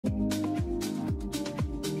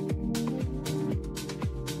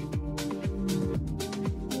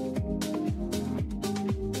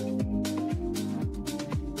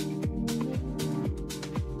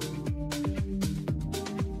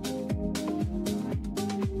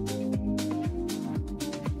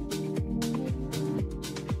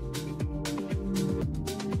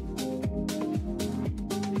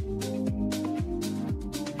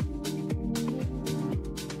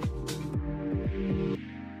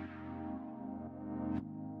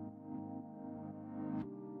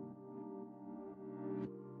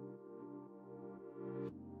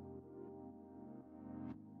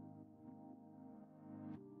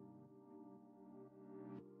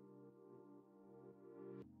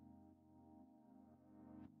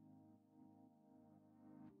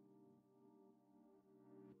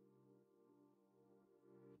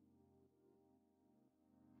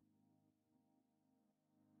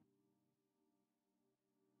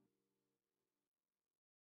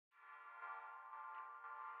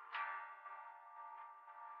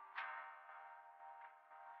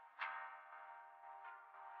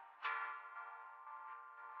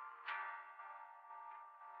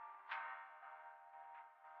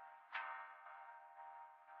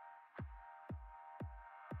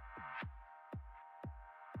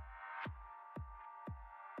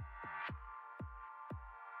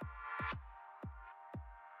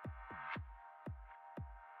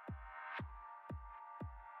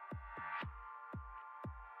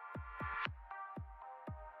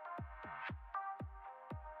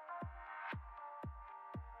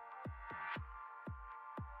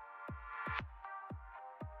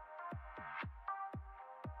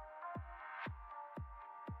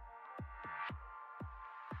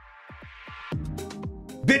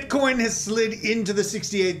Bitcoin has slid into the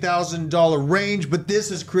 $68,000 range, but this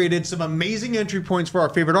has created some amazing entry points for our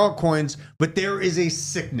favorite altcoins. But there is a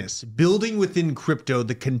sickness building within crypto,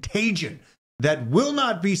 the contagion, that will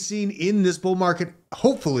not be seen in this bull market,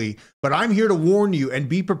 hopefully. But I'm here to warn you and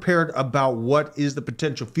be prepared about what is the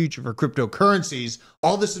potential future for cryptocurrencies.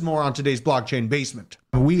 All this and more on today's Blockchain Basement.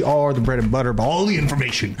 We are the bread and butter of all the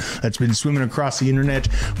information that's been swimming across the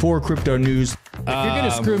internet for crypto news. If you're going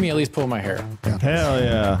to screw me, at least pull my hair. Hell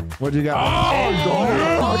yeah. What do you got?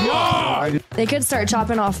 They could start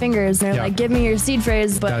chopping off fingers. And they're like, give me your seed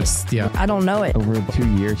phrase, but I don't know it. Over 2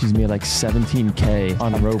 years, he's made like 17K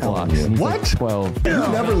on Roblox. And he's What? Like 12. You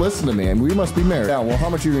never listen to me, and we must be married. Yeah, well, how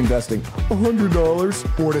much are you investing? $100.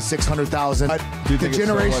 400 to 600,000. The think it's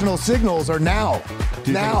generational signals are now.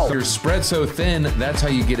 Now. You're spread so thin, that's how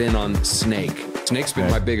you get in on Snake. Snake's been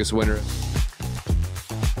my biggest winner.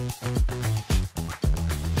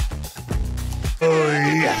 Oh,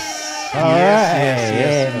 yes.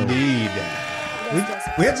 Yes, indeed.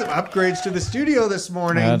 We had some upgrades to the studio this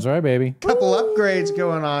morning. That's right, baby. Couple upgrades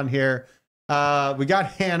going on here. We got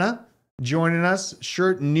Hannah joining us.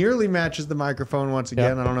 Shirt nearly matches the microphone once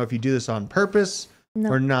again. I don't know if you do this on purpose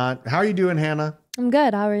or not. How are you doing, Hannah? I'm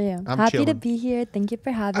good. How are you? I'm happy to chilling. be here. Thank you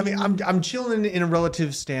for having me. I'm chilling in a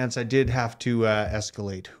relative stance. I did have to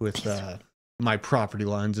escalate with my property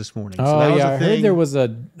lines this morning. So that was a I thing. heard there was a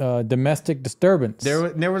domestic disturbance.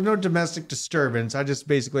 There was no domestic disturbance. I just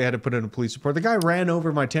basically had to put in a police report. The guy ran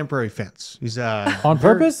over my temporary fence. He's on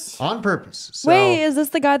purpose? On purpose. So, Wait, is this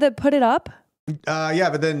the guy that put it up? yeah,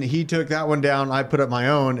 but then he took that one down. I put up my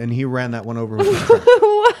own, and he ran that one over with his truck.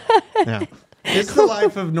 What? Yeah. It's the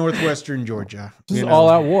life of northwestern Georgia. This is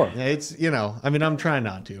all-out war. It's, I'm trying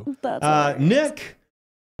not to. That's Nick,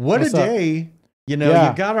 what What's a up? day. You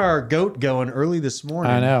got our goat going early this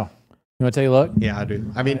morning. I know. You want to take a look? Yeah, I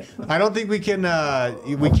do. I mean, I don't think we can't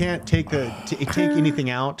take anything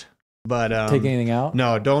out. But Take anything out?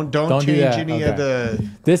 No, don't do change that. any of the.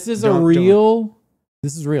 This is Don't-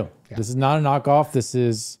 This is real. Yeah. This is not a knockoff. This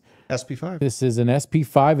is SP5. This is an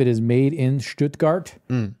SP5. It is made in Stuttgart.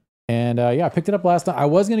 And I picked it up last night. I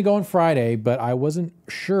was going to go on Friday, but I wasn't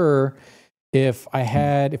sure if I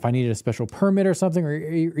needed a special permit or something, or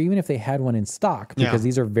even if they had one in stock, because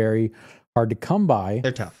these are very hard to come by.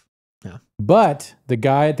 They're tough. Yeah. But the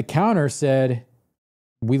guy at the counter said,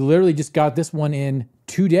 we literally just got this one in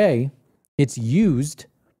today. It's used.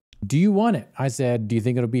 Do you want it? I said, do you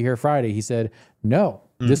think it'll be here Friday? He said, no,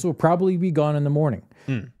 this will probably be gone in the morning.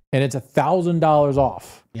 And it's $1,000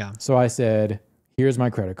 off. Yeah. So I said, here's my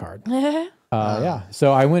credit card.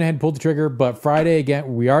 So I went ahead and pulled the trigger, but Friday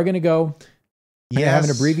again, we are going to go. Yes. Have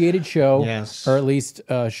an abbreviated show, or at least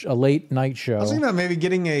a late night show. I was thinking about maybe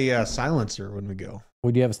getting a silencer when we go.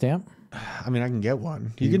 Would you have a stamp? I mean, I can get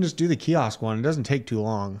one. You can just do the kiosk one. It doesn't take too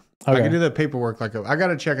long. Okay. I can do the paperwork. I got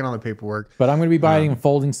to check in on the paperwork. But I'm going to be buying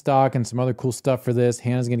folding stock and some other cool stuff for this.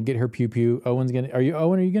 Hannah's going to get her pew pew. Owen, are you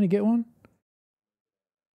going to get one?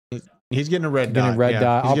 He's getting a red dot.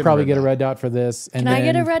 Dot. I'll probably get a red dot for this. And Can I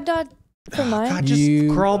get a red dot for mine? God,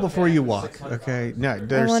 just crawl before you walk. Okay. No,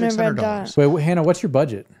 there's want a red $600. dot. Wait, Hannah, what's your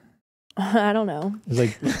budget? I don't know. It's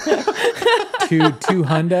like two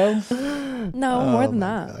hundo. No, more than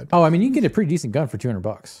that. God. Oh, I mean, you can get a pretty decent gun for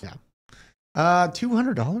 $200. Yeah.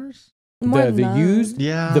 $200 More The than that. used,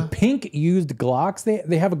 Yeah. the pink used Glocks.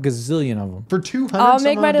 They have a gazillion of them. for $200. I'll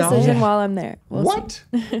make my decision $100? while I'm there. We'll What?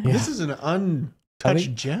 This is an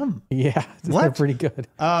untouched gem. Yeah, they're What? pretty good.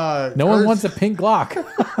 No No one wants a pink Glock.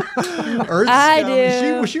 Earth I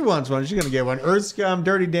Scum. do. She wants one. She's gonna get one. Earth Scum,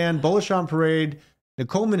 Dirty Dan, Bullish on Parade,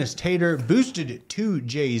 Nicole Ministator, Boosted it to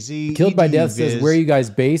Jay-Z. Killed by ED Death says, Viz. where are you guys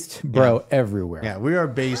based? Bro, everywhere. Yeah, we are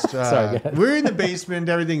based. Sorry, go ahead. We're in the basement.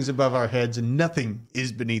 Everything's above our heads, and nothing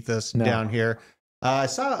is beneath us down here. I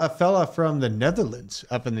saw a fella from the Netherlands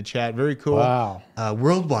up in the chat. Very cool. Wow.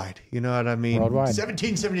 Worldwide. You know what I mean? Worldwide.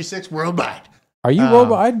 1776 worldwide. Are you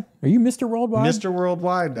worldwide? Are you Mr. Worldwide? Mr.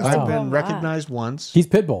 Worldwide. I've been recognized once. He's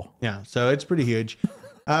Pitbull. Yeah, so it's pretty huge.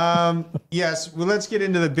 Yes, well, let's get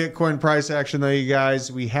into the Bitcoin price action, though, you guys.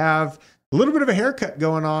 We have a little bit of a haircut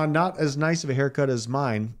going on. Not as nice of a haircut as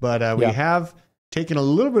mine, but we have taken a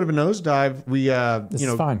little bit of a nosedive. We,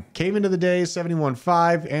 came into the day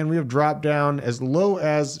 71.5, and we have dropped down as low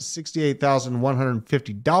as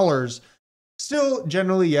 $68,150. Still,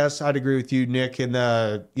 generally, yes, I'd agree with you, Nick. In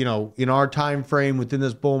the, in our time frame within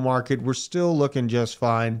this bull market, we're still looking just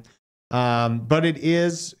fine. But it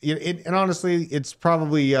is, and honestly, it's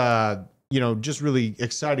probably, just really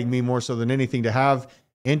exciting me more so than anything to have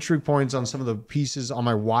entry points on some of the pieces on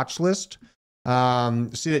my watch list.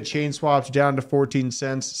 See that chain swaps down to 14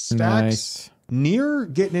 cents. Stacks near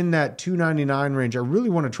getting in that 299 range. I really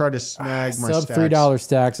want to try to snag my sub stacks. $3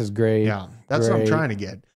 stacks is great. Yeah, that's what I'm trying to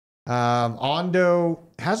get. Ondo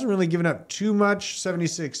hasn't really given up too much,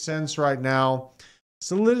 76 cents right now.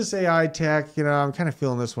 Solidus AI Tech, I'm kind of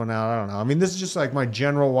feeling this one out. I don't know. I mean, this is just like my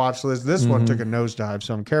general watch list. This one took a nosedive,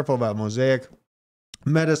 so I'm careful about Mosaic.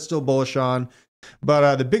 Meta's still bullish on.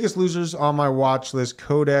 But the biggest losers on my watch list,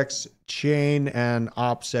 Codex, Chain, and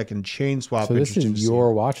OPSEC and Chain Swap. So this is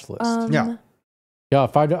your watch list. Yeah. Yeah,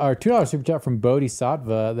 $2 super chat from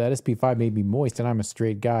Bodhisattva. That SP5 made me moist, and I'm a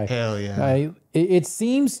straight guy. Hell yeah. It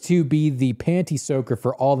seems to be the panty soaker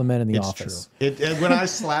for all the men in the office. True. When I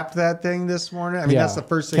slapped that thing this morning, I mean, that's the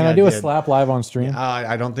first thing Can I do a did. slap live on stream?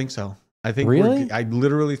 I don't think so. I think really? I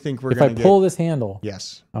literally think we're if going I pull this handle.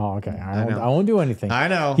 Yes. Oh, okay. I won't do anything. I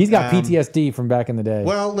know. He's got PTSD from back in the day.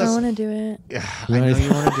 Well, I want to do it. Yeah, I know you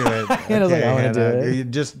want to do it. Hannah's like, I want to do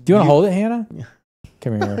it. Do you want to hold it, Hannah?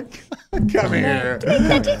 Come here. Come here.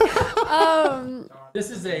 This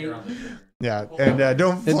is a... Yeah, and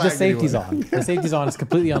don't flag the safety's anyone. on. The safety's on. It's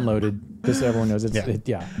completely unloaded. Just so everyone knows. So don't worry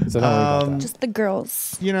about that. Just the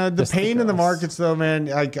girls. The pain in the markets, though,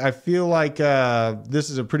 man. I feel like this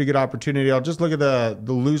is a pretty good opportunity. I'll just look at the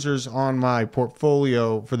losers on my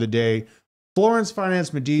portfolio for the day. Florence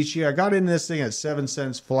Finance Medici. I got into this thing at 7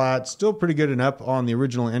 cents flat. Still pretty good and up on the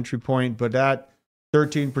original entry point, but that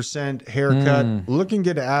 13% haircut. Looking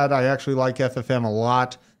good to add. I actually like FFM a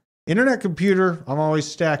lot. Internet Computer, I'm always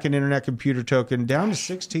stacking Internet Computer token down to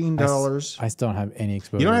 $16. I still don't have any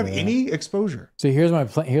exposure. You don't have any exposure. So here's my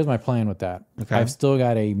plan with that. Okay. I've still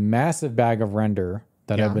got a massive bag of render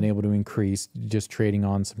that I've been able to increase just trading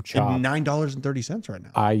on some chop. And $9.30 right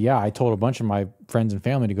now. I told a bunch of my friends and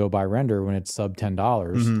family to go buy render when it's sub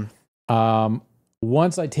 $10.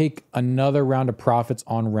 Once I take another round of profits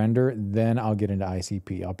on render, then I'll get into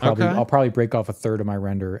ICP. I'll probably break off a third of my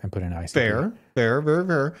render and put in ICP. Fair, very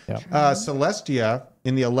fair. Yep. Celestia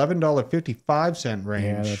in the $11.55 range.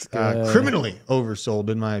 Yeah, that's good. Criminally oversold,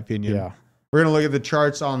 in my opinion. Yeah. We're going to look at the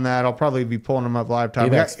charts on that. I'll probably be pulling them up live time.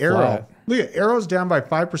 We got Arrow. Flat. Look at Arrow's down by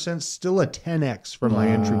 5%, still a 10x from my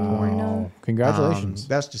entry point. No. Congratulations.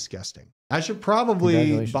 That's disgusting. I should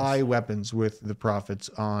probably buy weapons with the profits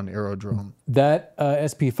on Aerodrome. That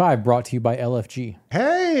SP5 brought to you by LFG.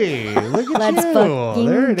 Hey, look at Let's you. fucking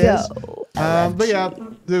There it is. go. But yeah,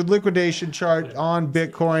 the liquidation chart on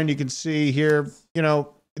Bitcoin, you can see here,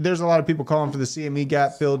 there's a lot of people calling for the CME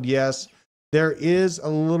gap filled. Yes, there is a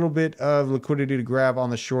little bit of liquidity to grab on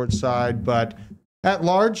the short side, but at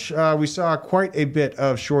large, we saw quite a bit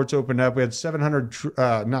of shorts open up. We had 700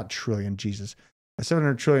 trillion,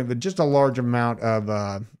 but just a large amount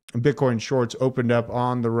of Bitcoin shorts opened up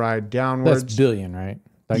on the ride downwards. That's billion, right?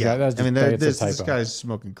 This guy's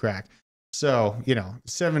smoking crack. So,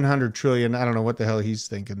 700 trillion. I don't know what the hell he's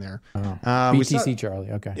thinking there. BTC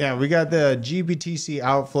Charlie. Okay. Yeah, we got the GBTC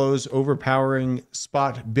outflows overpowering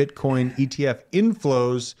spot Bitcoin ETF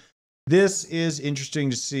inflows. This is interesting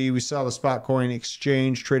to see. We saw the spot coin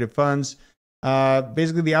exchange traded funds.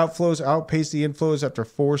 Basically, the outflows outpaced the inflows after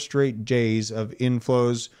 4 straight days of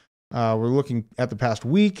inflows. We're looking at the past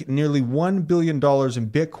week. Nearly $1 billion in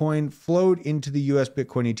Bitcoin flowed into the U.S.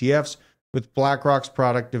 Bitcoin ETFs, with BlackRock's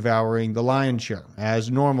product devouring the lion's share. As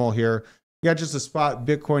normal here, you got just the spot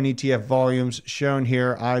Bitcoin ETF volumes shown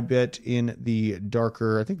here. IBIT in the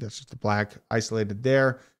darker, I think that's just the black isolated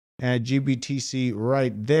there. And GBTC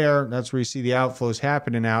right there. That's where you see the outflows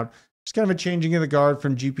happening out. It's kind of a changing of the guard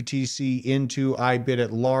from GBTC into IBIT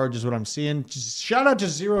at large is what I'm seeing. Just shout out to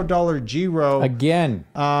 $0 Giro. Again.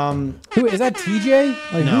 Who is that,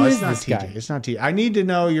 TJ? No, it's not TJ. It's not TJ. I need to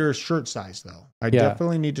know your shirt size, though. I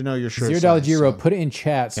definitely need to know your shirt size. $0 Giro, put it in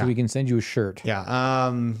chat so we can send you a shirt. Yeah.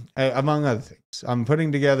 Among other things. I'm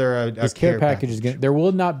putting together a care package. There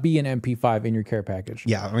will not be an MP5 in your care package.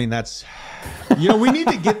 Yeah, I mean, that's... we need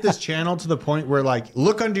to get this channel to the point where,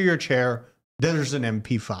 look under your chair, there's an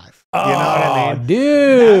MP5. You know what I mean?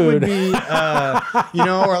 Dude. That would be,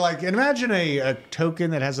 or imagine a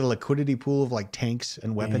token that has a liquidity pool of tanks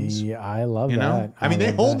and weapons. Yeah, I love that. I mean,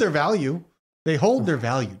 they hold their value. They hold their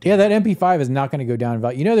value. Dude. Yeah, that MP5 is not going to go down in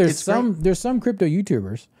value. There's some crypto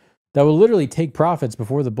YouTubers that will literally take profits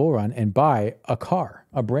before the bull run and buy a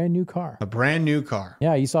brand new car. A brand new car.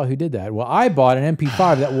 Yeah, you saw who did that. Well, I bought an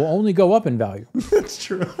MP5 that will only go up in value. That's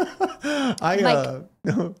true.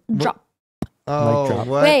 Drop. Oh,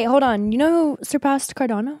 what? Wait, hold on. You know who surpassed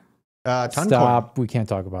Cardano? Stop. We can't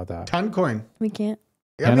talk about that. Toncoin. We can't.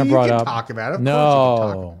 Hannah brought up. Talk about it. Of no.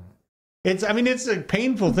 course you can talk. It's a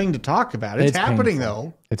painful thing to talk about. It's happening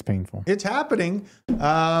though. It's painful. It's happening.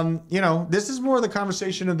 This is more the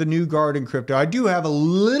conversation of the new guard in crypto. I do have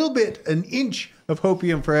an inch of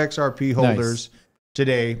hopium for XRP holders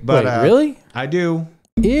today. But Wait, really? I do.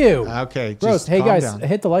 Ew. Okay. Gross. Just Hey calm guys, down.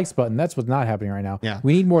 hit the likes button. That's what's not happening right now. Yeah.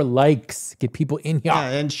 We need more likes. Get people in here. Yeah,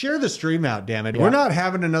 and share the stream out, damn it. Yeah. We're not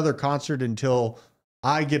having another concert until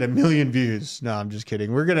I get 1 million views. No, I'm just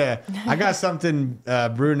kidding. I got something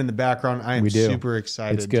brewing in the background. I am super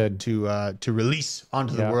excited It's good. to release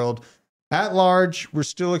onto the world. At large, we're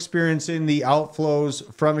still experiencing the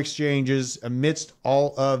outflows from exchanges amidst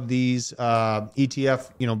all of these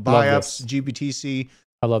ETF, buy-ups, GBTC.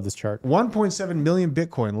 I love this chart. 1.7 million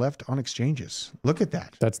Bitcoin left on exchanges. Look at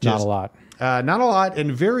that. That's not a lot. Not a lot,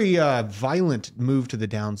 and very violent move to the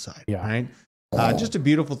downside. Yeah. Right. Just a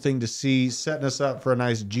beautiful thing to see, setting us up for a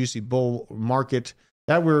nice juicy bull market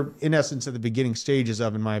that we're in essence at the beginning stages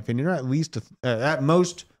of, in my opinion, or at least at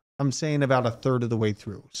most, I'm saying about a third of the way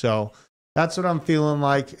through. So that's what I'm feeling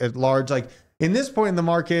like at large. Like in this point in the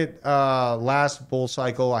market, last bull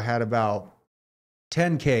cycle, I had about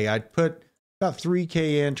 10K. I put about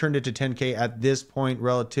 3K in, turned it to 10K at this point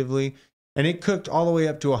relatively. And it cooked all the way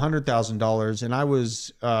up to $100,000. And I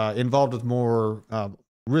was involved with more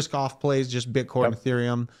risk off plays, just Bitcoin,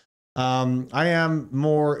 Ethereum. I am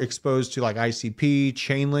more exposed to like ICP,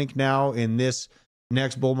 Chainlink now in this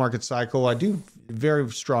next bull market cycle. I do very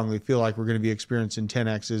strongly feel like we're going to be experiencing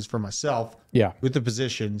 10Xs for myself with the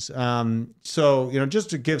positions. So, just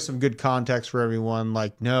to give some good context for everyone,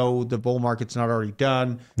 like, no, the bull market's not already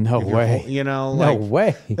done. No way. No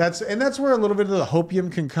way. That's where a little bit of the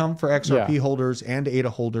hopium can come for XRP holders and ADA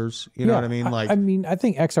holders. You know what I mean? I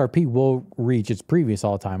think XRP will reach its previous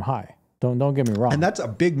all-time high. Don't get me wrong. And that's a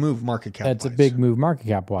big move market cap. That's a big move market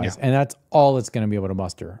cap wise. And that's all it's going to be able to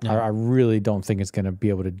muster. I really don't think it's going to be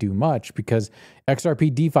able to do much because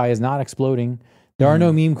XRP DeFi is not exploding. There are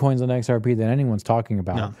no meme coins on XRP that anyone's talking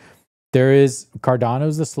about. No. There is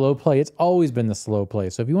Cardano's the slow play. It's always been the slow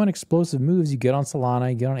play. So if you want explosive moves, you get on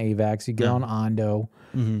Solana, you get on AVAX, you get on Ondo,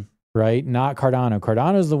 right? Not Cardano.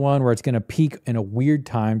 Cardano's the one where it's going to peak in a weird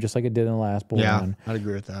time, just like it did in the last bull run. I'd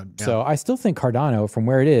agree with that. Yeah. So I still think Cardano, from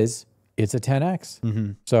where it is, it's a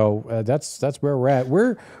 10X. So that's where we're at.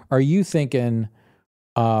 Where are you thinking?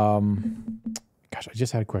 Gosh, I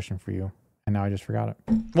just had a question for you, and now I just forgot it.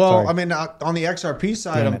 Well, Sorry. I mean, on the XRP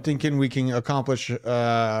side, I'm thinking we can accomplish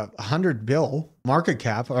 100 bill market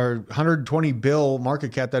cap or 120 bill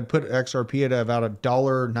market cap that put XRP at about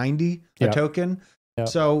 $1.90 a token. Yep.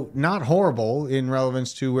 So not horrible in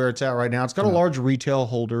relevance to where it's at right now. It's got a large retail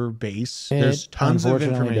holder base. There's tons of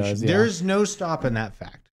information. There's no stopping that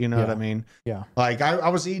fact. You know what I mean? Yeah. Like I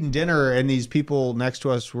was eating dinner and these people next to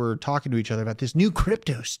us were talking to each other about this new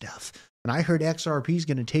crypto stuff. And I heard XRP is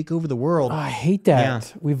going to take over the world. Oh, I hate that.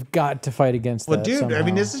 Yeah. We've got to fight against that. Well, dude, somehow. I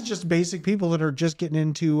mean, this is just basic people that are just getting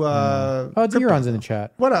into it's Eron's in the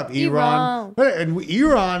chat. What up, Eron? And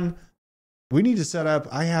Eron, we need to set up.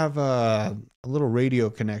 I have a little radio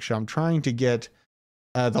connection. I'm trying to get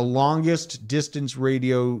the longest distance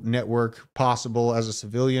radio network possible as a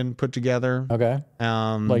civilian put together. Okay.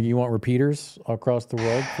 Like you want repeaters across the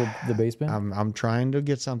world for the basement? I'm trying to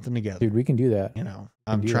get something together. Dude, we can do that.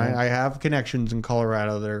 I'm trying. I have connections in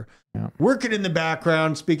Colorado. They're working in the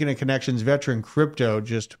background. Speaking of connections, Veteran Crypto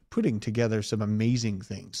just putting together some amazing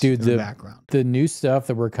things. Dude, in the background. The new stuff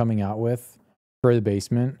that we're coming out with for the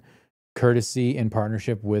basement, courtesy in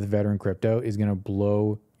partnership with Veteran Crypto, is going to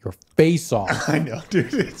blow your face off. I know,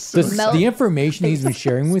 dude. It's so the information he's been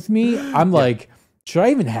sharing with me, I'm like, should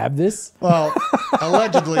I even have this? Well,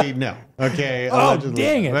 allegedly, no. Okay. Allegedly.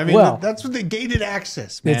 Dang it. I mean, well, that's what the gated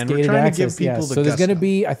access, man. It's gated We're trying access, to give people the So there's going to gusto.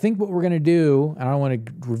 be, I think what we're going to do, and I don't want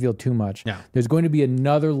to reveal too much. Yeah. There's going to be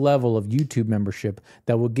another level of YouTube membership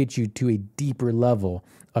that will get you to a deeper level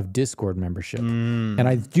of Discord membership. And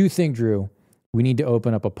I do think, Drew, we need to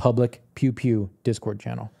open up a public Pew Pew Discord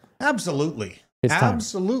channel. Absolutely. It's time.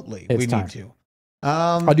 Absolutely. It's we time. need to.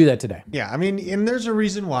 I'll do that today. Yeah, I mean, and there's a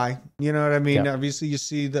reason why. You know what I mean? Yeah. Obviously, you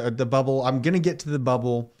see the bubble. I'm going to get to the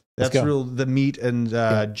bubble. Let's That's go. real. The meat and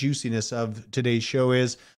juiciness of today's show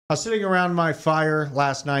is I was sitting around my fire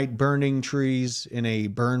last night, burning trees in a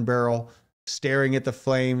burn barrel, staring at the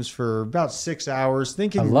flames for about 6 hours,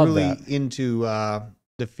 thinking really into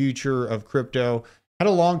the future of crypto. Had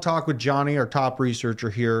a long talk with Johnny, our top researcher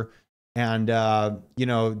here. And,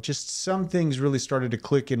 just some things really started to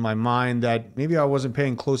click in my mind that maybe I wasn't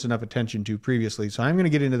paying close enough attention to previously. So I'm going to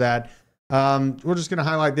get into that. We're just going to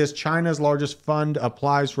highlight this. China's largest fund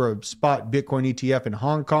applies for a spot Bitcoin ETF in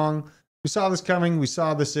Hong Kong. We saw this coming. We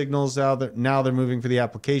saw the signals. Now they're moving for the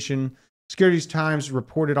application. Securities Times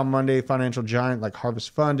reported on Monday, financial giant like Harvest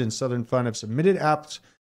Fund and Southern Fund have submitted apps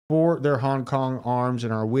for their Hong Kong arms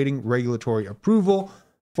and are awaiting regulatory approval.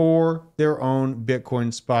 for their own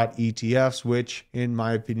Bitcoin spot ETFs, which in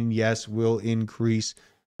my opinion, yes, will increase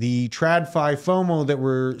the TradFi FOMO that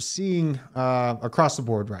we're seeing across the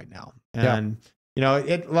board right now. And, you know,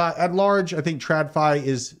 at large, I think TradFi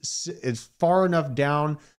is far enough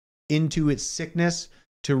down into its sickness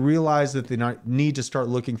to realize that they need to start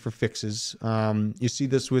looking for fixes. You see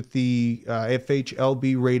this with the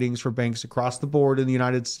FHLB ratings for banks across the board in the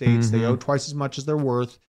United States. They owe twice as much as they're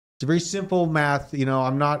worth. It's a very simple math. You know,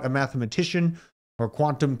 I'm not a mathematician or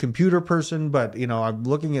quantum computer person, but, you know, I'm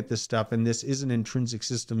looking at this stuff, and this is an intrinsic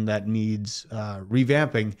system that needs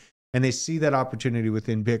revamping. And they see that opportunity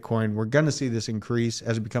within Bitcoin. We're going to see this increase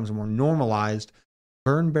as it becomes more normalized.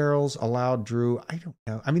 Burn barrels allowed, Drew. I don't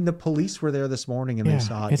know. I mean, the police were there this morning and they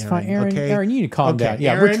saw it. It's fine, Aaron. Okay? Aaron, you need to calm down.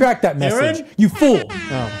 Yeah, Aaron? retract that message. Aaron? You fool.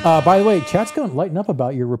 By the way, chat's going to lighten up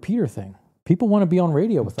about your repeater thing. People want to be on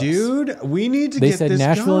radio with us. Dude, we need to they get said this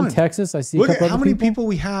Nashville going. and Texas. I see Look a at couple how other many people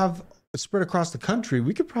we have spread across the country.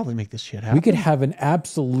 We could probably make this shit happen. We could have an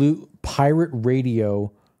absolute pirate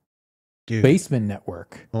radio basement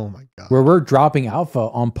network. Oh my God. Where we're dropping alpha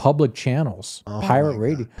on public channels. Pirate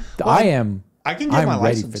radio. Well, I can get my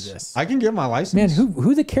license ready for this. I can get my license. Man,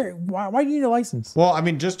 who the care? Why do you need a license? Well, I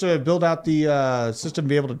mean, just to build out the system,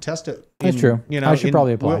 be able to test it. That's true. You know, I should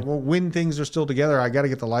probably apply. When things are still together, I got to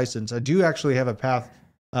get the license. I do actually have a path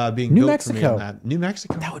being New built Mexico. for me on that. New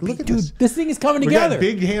Mexico. That would be, Look at dude. This thing is coming together.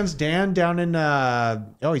 We got Big Hands Dan down in.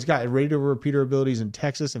 He's got radio repeater abilities in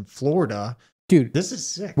Texas and Florida. Dude, this is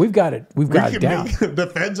sick. We've got it. We've got it down. The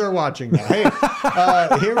feds are watching now. Hey,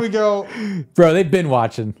 here we go. Bro, they've been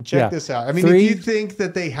watching. Check this out. I mean, if you think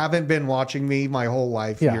that they haven't been watching me my whole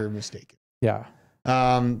life, you're mistaken. Yeah.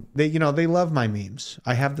 They love my memes.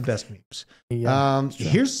 I have the best memes. Yeah,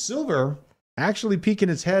 here's silver actually peeking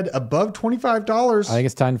its head above $25. I think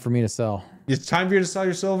it's time for me to sell. It's time for you to sell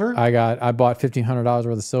your silver? I bought $1,500 worth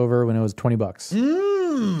of silver when it was $20.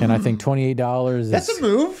 And I think $28 is... That's a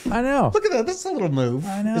move. I know. Look at that. That's a little move.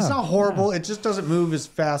 I know. It's not horrible. It just doesn't move as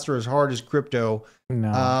fast or as hard as crypto.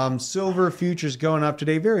 No. Silver futures going up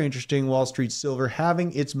today. Very interesting. Wall Street silver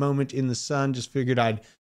having its moment in the sun. Just figured I'd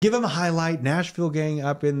give them a highlight. Nashville gang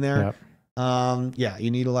up in there. Yep.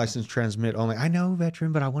 You need a license to transmit only. I know,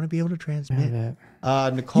 veteran, but I want to be able to transmit.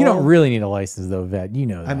 Nicole, you don't really need a license though, vet. You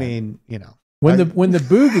know that. I mean, you know. When the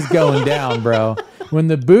boog is going down, bro. When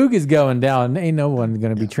the boog is going down, ain't no one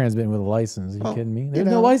going to be transmitting with a license. Are you kidding me? There's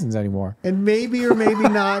no license anymore. And maybe or maybe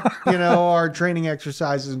not, our training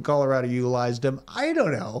exercises in Colorado utilized them. I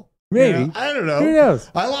don't know. Maybe. I don't know. Who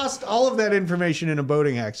knows? I lost all of that information in a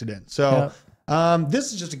boating accident. So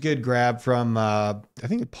this is just a good grab from, I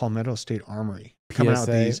think, Palmetto State Armory. Coming out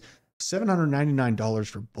with these. $799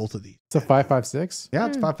 for both of these. It's a 5.56? Yeah,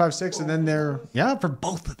 it's 5.56. And then they're, for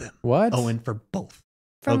both of them. What? Owen, for both.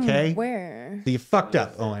 From okay. Where? So you fucked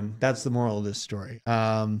up, Owen. That's the moral of this story.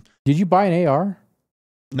 Did you buy an AR?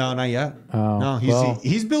 No, not yet. Oh, no,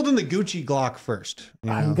 he's building the Gucci Glock first.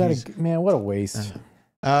 Man, what a waste.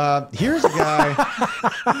 Here's a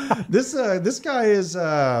guy. This guy is.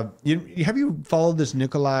 Have you followed this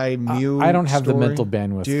Nikolai Mew? I don't have story? the mental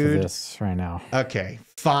bandwidth for this right now. Okay,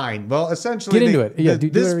 fine. Well, essentially, get into it. Yeah,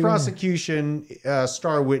 this prosecution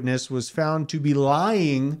star witness was found to be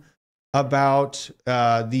lying about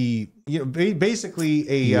basically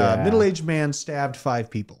a middle-aged man stabbed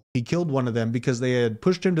 5 people. He killed one of them because they had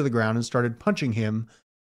pushed him to the ground and started punching him.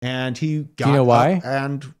 And he got up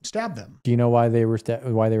and stabbed them. Do you know why they were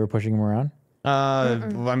pushing him around?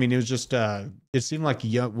 I mean, it was just it seemed like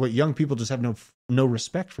young people just have no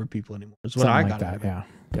respect for people anymore. That's what I got. That,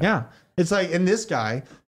 yeah. It's like, and this guy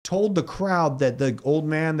told the crowd that the old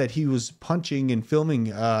man that he was punching and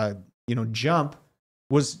filming, jump,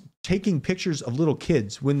 was taking pictures of little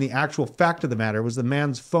kids, when the actual fact of the matter was the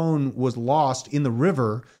man's phone was lost in the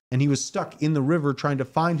river and he was stuck in the river trying to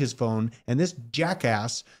find his phone. And this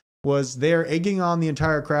jackass was there egging on the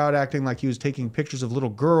entire crowd, acting like he was taking pictures of little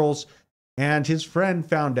girls. And his friend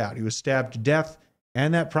found out. He was stabbed to death.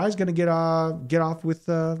 And that prize going to get off with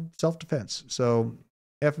self-defense. So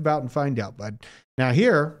F about and find out, bud. Now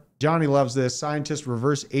here, Johnny loves this. Scientists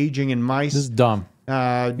reverse aging in mice. This is dumb. You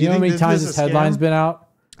know how many times this headline's been out?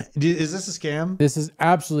 Is this a scam? This is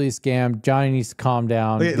absolutely a scam. Johnny needs to calm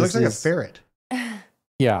down. It looks like a ferret.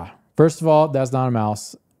 Yeah. First of all, that's not a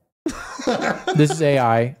mouse. This is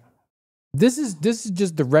AI. This is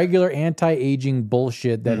just the regular anti-aging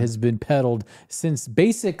bullshit that has been peddled since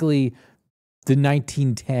basically the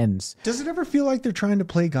 1910s. Does it ever feel like they're trying to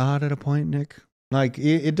play God at a point, Nick? Like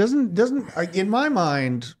it doesn't in my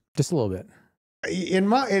mind, just a little bit.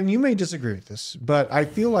 And you may disagree with this, but I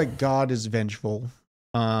feel like God is vengeful,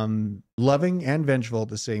 loving and vengeful at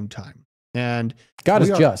the same time. And God is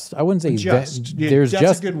just. I wouldn't say just. There's that's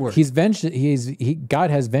just a good word. He's God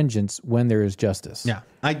has vengeance when there is justice. Yeah,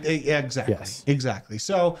 exactly. Yes. Exactly.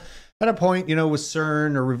 So at a point, with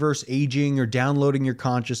CERN or reverse aging or downloading your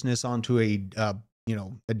consciousness onto a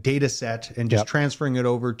data set and just transferring it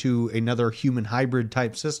over to another human hybrid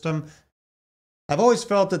type system, I've always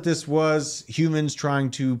felt that this was humans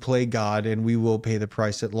trying to play God, and we will pay the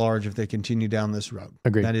price at large if they continue down this road.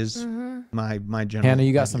 Agreed. That is my general. Hannah,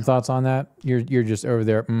 you got idea. some thoughts on that? You're just over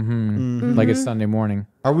there, like it's Sunday morning.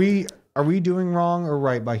 Are we doing wrong or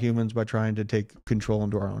right by humans by trying to take control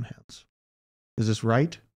into our own hands? Is this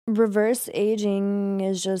right? Reverse aging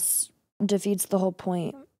is just defeats the whole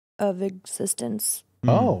point of existence.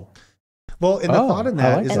 Oh. Well, and the thought in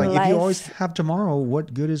that is that. like, if you always have tomorrow,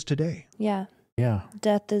 what good is today? Yeah. Yeah.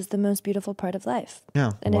 Death is the most beautiful part of life.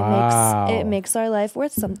 Yeah. And it makes our life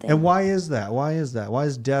worth something. And why is that? Why is that? Why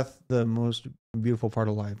is death the most beautiful part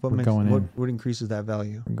of life? What increases that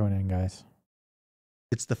value? We're going in, guys.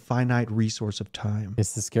 It's the finite resource of time.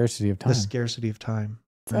 It's the scarcity of time. The scarcity of time.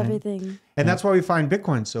 It's everything. And that's why we find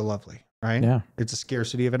Bitcoin so lovely, right? Yeah. It's a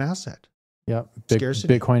scarcity of an asset. Yep.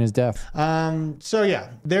 Scarcity. Bitcoin is death. So yeah,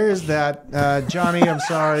 there is that. Johnny, I'm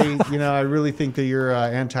sorry. I really think that your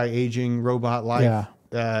anti-aging robot life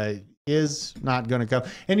is not going to come.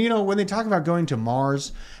 And when they talk about going to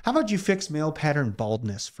Mars, how about you fix male pattern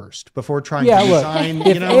baldness first before trying to design?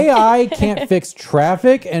 If AI can't fix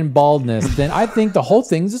traffic and baldness, then I think the whole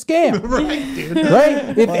thing's a scam. Right, dude.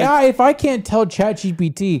 Right? If I can't tell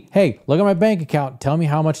ChatGPT, hey, look at my bank account, tell me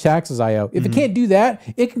how much taxes I owe. If it can't do that,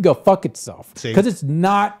 it can go fuck itself. Because it's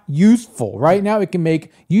not useful. Right now, it can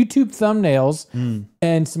make YouTube thumbnails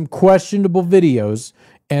and some questionable videos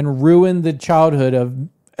and ruin the childhood of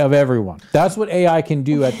everyone. That's what AI can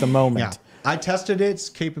do at the moment. Yeah. I tested its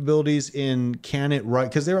capabilities in Can It Write?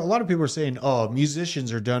 Because there are a lot of people are saying, oh,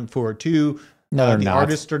 musicians are done for too. No, the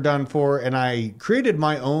artists are done for. And I created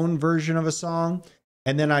my own version of a song.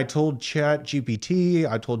 And then I told ChatGPT,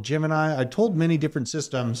 I told Gemini, I told many different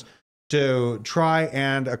systems to try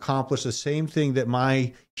and accomplish the same thing that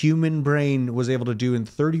my human brain was able to do in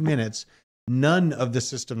 30 minutes. None of the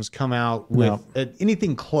systems come out with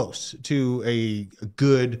anything close to a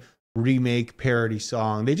good remake parody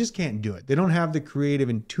song. They just can't do it. They don't have the creative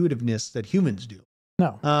intuitiveness that humans do.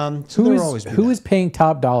 No. So who is paying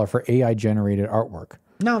top dollar for AI generated artwork?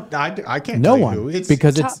 No, I can't. No tell you one, who. It's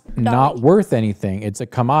because it's not worth anything. It's a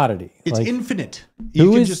commodity. It's infinite.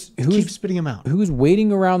 You can just keep spitting them out. Who's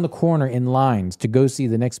waiting around the corner in lines to go see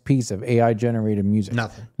the next piece of AI generated music?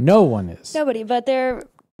 Nothing. No one is. Nobody,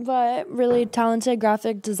 but really talented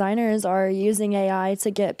graphic designers are using AI to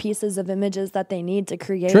get pieces of images that they need to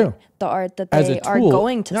create the art that they are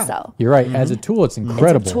going to sell. You're right. As a tool, it's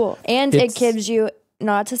incredible. It's a tool. And it gives you,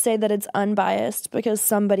 not to say that it's unbiased because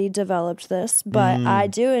somebody developed this, but I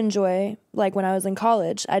do enjoy, like when I was in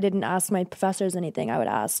college, I didn't ask my professors anything. I would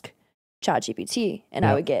ask ChatGPT and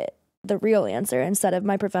I would get the real answer instead of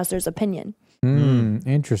my professor's opinion.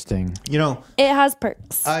 Interesting. It has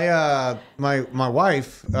perks. My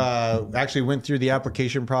wife actually went through the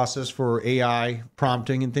application process for AI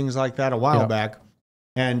prompting and things like that a while back,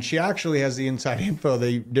 and she actually has the inside info.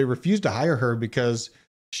 They refused to hire her because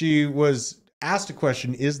she was asked a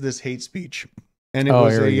question: "Is this hate speech?" And it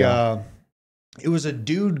was a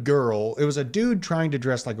dude trying to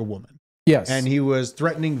dress like a woman. Yes. And he was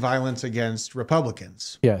threatening violence against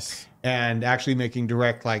Republicans. Yes. And actually making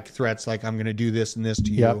direct threats like, I'm going to do this and this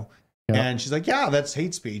to you. Yep. And she's like, yeah, that's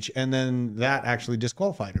hate speech. And then that actually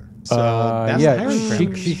disqualified her. So that's a hiring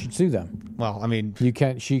parameter. She should sue them. Well, I mean,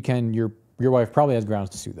 your wife probably has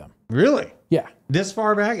grounds to sue them. Really? Yeah. This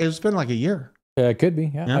far back? It's been like a year. It could be,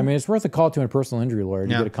 yeah. I mean, it's worth a call to a personal injury lawyer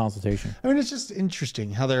to get a consultation. I mean, it's just interesting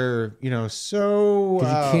how they're, so...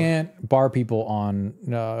 Because you can't bar people on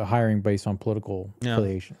hiring based on political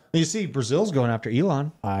affiliation. You see, Brazil's going after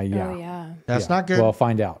Elon. Oh, yeah. That's not good. Well,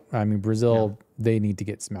 find out. I mean, Brazil, they need to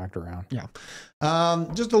get smacked around. Yeah.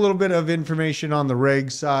 Just a little bit of information on the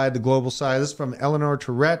reg side, the global side. This is from Eleanor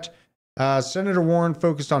Tourette. Senator Warren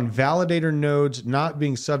focused on validator nodes not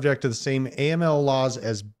being subject to the same AML laws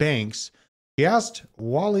as banks. He asked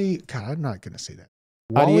Wally, God, I'm not going to say that.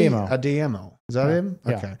 Adeyemo. Is that him?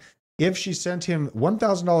 Yeah. Okay. If she sent him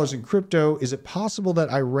 $1,000 in crypto, is it possible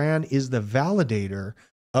that Iran is the validator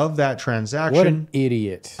of that transaction? What an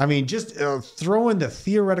idiot. I mean, just throwing the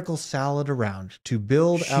theoretical salad around to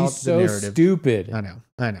build out the narrative. She's so stupid. I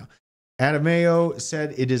know. Adeyemo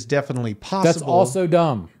said it is definitely possible. That's also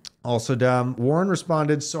dumb. Also dumb. Warren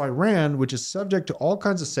responded, so Iran, which is subject to all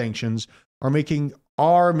kinds of sanctions, turns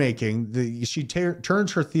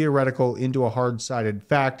her theoretical into a hard-sided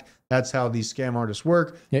fact. That's how these scam artists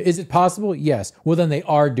work. Yeah, is it possible? Yes. Well, then they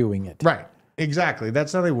are doing it. Right. Exactly.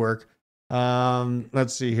 That's how they work.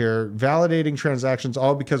 Let's see here. Validating transactions,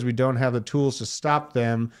 all because we don't have the tools to stop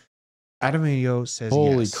them. Adamio says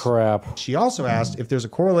Holy yes. crap. She also asked if there's a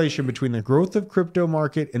correlation between the growth of crypto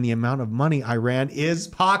market and the amount of money Iran is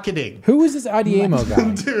pocketing. Who is this Adiemo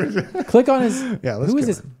guy? Dude. Click on his. Yeah, let's who is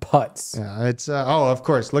go. this Putz? Yeah, it's of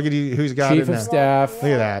course. Look at who's got Chief it of now. staff.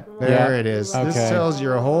 Look at that. There it is. This Okay. tells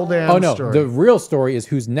you a whole damn Oh no, story. the real story is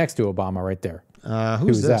who's next to Obama right there.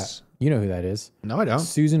 Who's this? that? You know who that is? No, I don't.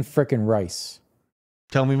 Susan frickin' Rice.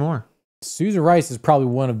 Tell me more. Susan Rice is probably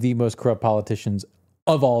one of the most corrupt politicians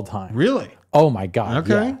of all time. Really? Oh my God!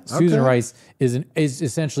 Okay, yeah. Susan okay. Rice is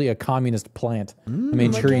essentially a communist plant, a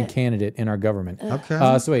Manchurian candidate in our government.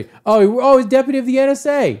 Okay. So wait, he's deputy of the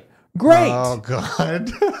NSA. Great, Oh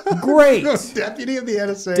God. great. Deputy of the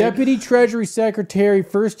NSA. Deputy Treasury Secretary,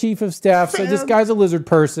 first Chief of Staff. So this guy's a lizard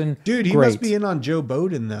person. Dude, he Great. must be in on Joe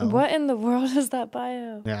Biden though. What in the world is that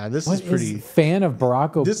bio? Yeah, this What is pretty. is fan of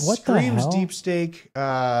Barack Obama? This What the screams hell? deep steak,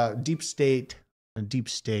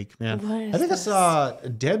 man. What is I think this? I saw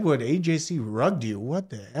Deadwood AJC rugged you. What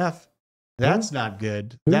the F? That's not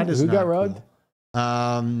good. That is who not got rugged?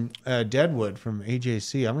 Cool. Deadwood from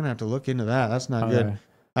AJC. I'm gonna have to look into that. That's not Okay. good.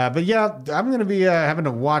 But yeah, I'm gonna be having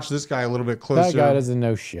to watch this guy a little bit closer. That guy doesn't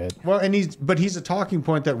know shit. Well, and he's a talking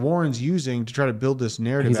point that Warren's using to try to build this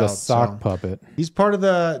narrative He's out. a sock so puppet. he's part of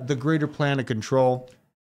the greater plan of control.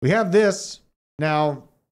 We have this now.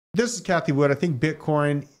 This is Kathy Wood. I think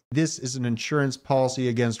Bitcoin. This is an insurance policy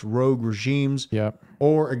against rogue regimes Yep.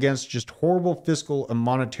 or against just horrible fiscal and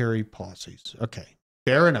monetary policies. Okay,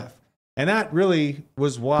 fair enough. And that really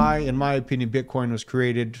was why, in my opinion, Bitcoin was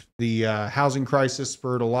created. The housing crisis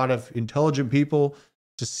spurred a lot of intelligent people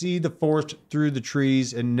to see the forest through the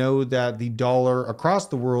trees and know that the dollar across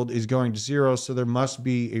the world is going to zero. So there must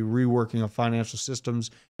be a reworking of financial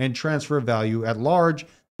systems and transfer of value at large,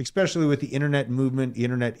 especially with the internet movement, the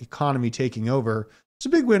internet economy taking over. It's a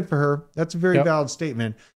big win for her. That's a very valid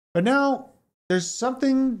statement. But now there's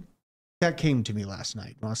something that came to me last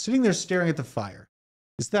night while I was sitting there staring at the fire.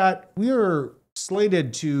 Is that we are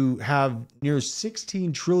slated to have near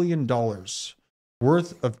 $16 trillion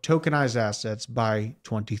worth of tokenized assets by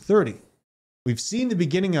 2030. We've seen the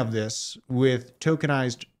beginning of this with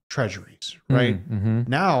tokenized treasuries, right? Mm-hmm.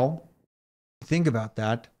 Now, think about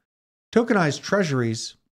that. Tokenized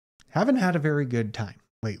treasuries haven't had a very good time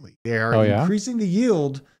lately. They are increasing the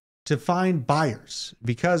yield to find buyers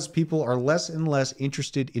because people are less and less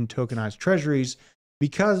interested in tokenized treasuries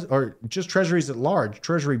or just treasuries at large,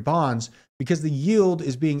 treasury bonds, because the yield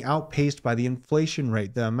is being outpaced by the inflation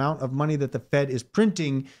rate. The amount of money that the Fed is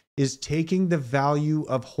printing is taking the value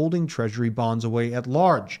of holding treasury bonds away at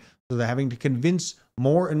large. So they're having to convince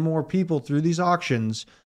more and more people through these auctions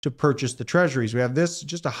to purchase the treasuries. We have this,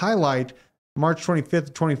 just a highlight, March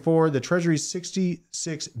 25th, 24, the Treasury's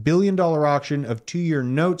 $66 billion auction of 2-year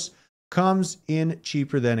notes comes in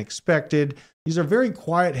cheaper than expected. These are very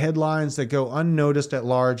quiet headlines that go unnoticed at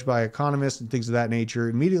large by economists and things of that nature.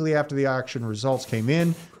 Immediately after the auction results came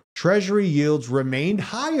in, Treasury yields remained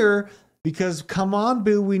higher because, come on,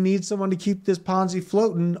 boo, we need someone to keep this Ponzi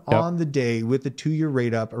floating on the day with the 2-year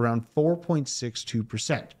rate up around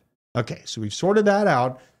 4.62%. Okay, so we've sorted that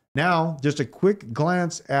out. Now, just a quick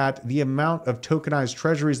glance at the amount of tokenized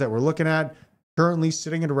treasuries that we're looking at, currently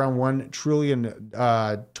sitting at around 1 trillion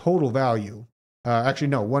total value. Actually,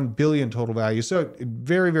 no, 1 billion total value. So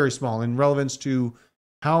very, very small in relevance to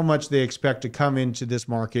how much they expect to come into this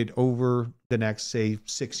market over the next, say,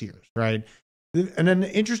 6 years, right? And an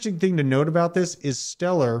interesting thing to note about this is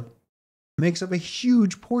Stellar makes up a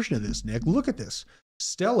huge portion of this, Nick. Look at this.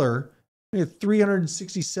 Stellar,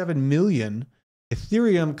 367 million.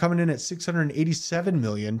 Ethereum coming in at 687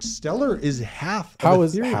 million. Stellar is half of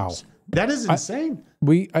Ethereum's. That is insane.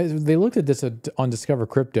 They looked at this on Discover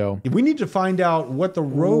Crypto. We need to find out what the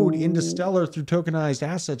road into Stellar through tokenized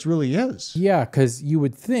assets really is. Yeah, because you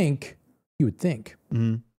would think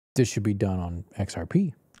this should be done on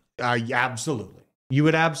XRP. Yeah, absolutely. You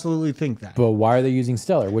would absolutely think that. But why are they using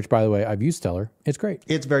Stellar? Which, by the way, I've used Stellar. It's great.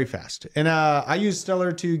 It's very fast. And I use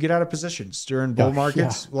Stellar to get out of positions during bull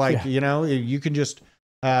markets. You can just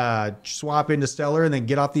swap into Stellar and then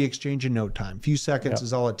get off the exchange in no time. A few seconds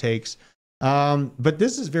is all it takes. But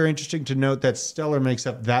this is very interesting to note that Stellar makes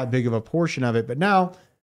up that big of a portion of it. But now,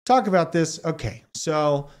 talk about this. Okay,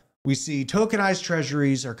 so we see tokenized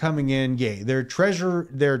treasuries are coming in. Yay, they're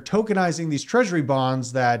tokenizing these treasury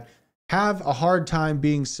bonds that have a hard time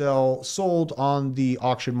being sold on the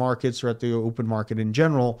auction markets or at the open market in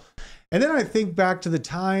general. And then I think back to the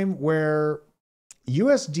time where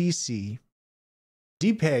USDC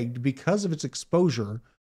depegged because of its exposure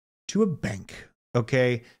to a bank.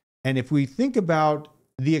 Okay. And if we think about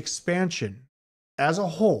the expansion as a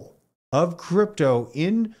whole of crypto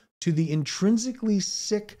into the intrinsically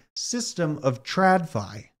sick system of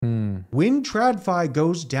TradFi, when TradFi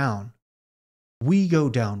goes down, we go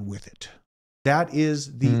down with it. That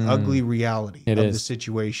is the ugly reality of the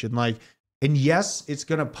situation. Like, and yes, it's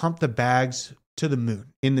going to pump the bags to the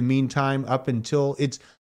moon. In the meantime, up until it's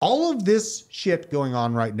all of this shit going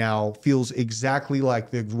on right now feels exactly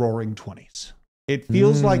like the Roaring 20s. It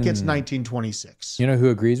feels like it's 1926. You know who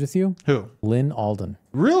agrees with you? Who? Lynn Alden.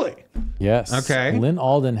 Really? Yes. Okay. Lynn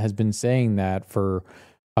Alden has been saying that for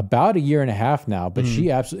about a year and a half now, but she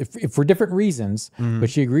absolutely, for different reasons, but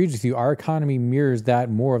she agrees with you. Our economy mirrors that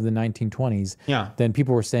more of the 1920s than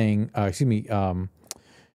people were saying,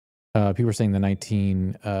 people were saying the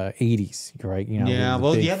 1980s, right? You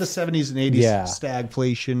know, you had the 70s and 80s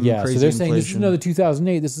stagflation, crazy so they're saying inflation. this is another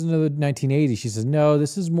 2008, this is another 1980. She says, no,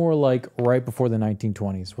 this is more like right before the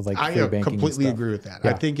 1920s with like free banking. I completely agree with that.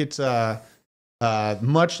 Yeah. I think it's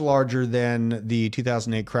much larger than the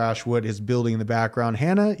 2008 crash, what is building in the background.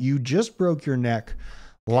 Hannah, you just broke your neck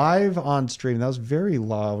live on stream. That was very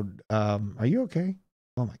loud. Are you okay?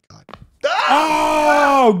 Oh my God.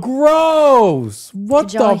 Oh, gross. What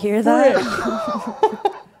Did y'all the hear frick?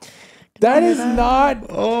 that? That is not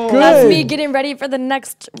good. That's me getting ready for the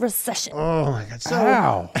next recession. Oh my God.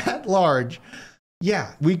 So at large,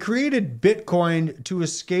 we created Bitcoin to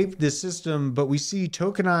escape this system, but we see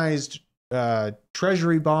tokenized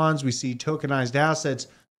treasury bonds, we see tokenized assets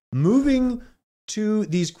moving to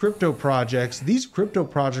these crypto projects. These crypto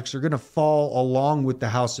projects are going to fall along with the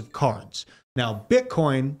house of cards. Now,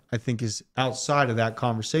 Bitcoin, I think, is outside of that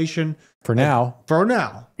conversation. For now.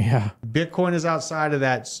 Yeah. Bitcoin is outside of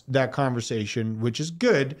that conversation, which is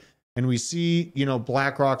good. And we see,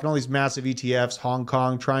 BlackRock and all these massive ETFs, Hong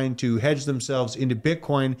Kong, trying to hedge themselves into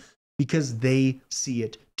Bitcoin because they see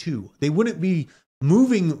it too. They wouldn't be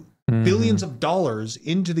moving billions of dollars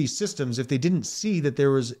into these systems if they didn't see that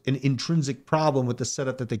there was an intrinsic problem with the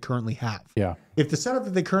setup that they currently have. Yeah. If the setup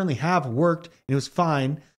that they currently have worked and it was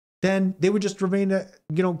fine, then they would just remain,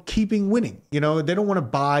 keeping winning. They don't want to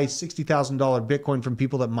buy $60,000 Bitcoin from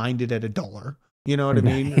people that mined it at $1. You know what I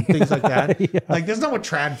mean? Things like that. Like, that's not what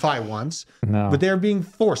TradFi wants. No. But they're being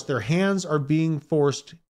forced. Their hands are being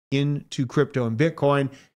forced into crypto and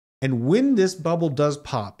Bitcoin. And when this bubble does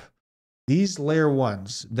pop, these layer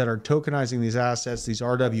ones that are tokenizing these assets, these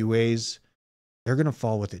RWAs, they're going to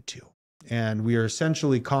fall with it too. And we are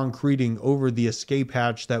essentially concreting over the escape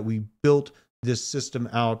hatch that we built this system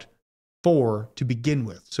out for to begin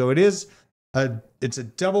with. So it's a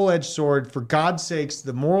double-edged sword. For God's sakes,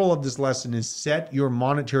 the moral of this lesson is set your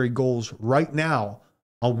monetary goals right now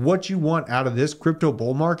on what you want out of this crypto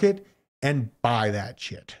bull market and buy that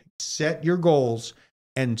shit. Set your goals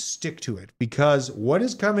and stick to it, because what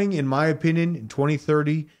is coming, in my opinion, in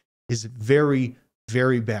 2030 is very,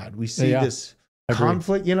 very bad. We see this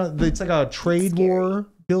conflict, it's like a trade war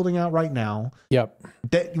building out right now. Yep.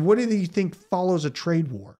 What do you think follows a trade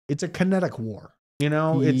war? It's a kinetic war. It's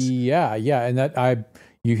and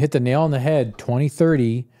you hit the nail on the head.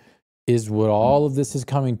 2030 is what all of this is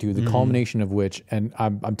coming to, the culmination of which, and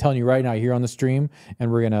I'm telling you right now here on the stream, and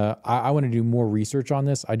I want to do more research on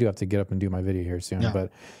this. I do have to get up and do my video here soon,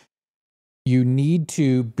 but you need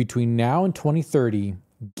to, between now and 2030,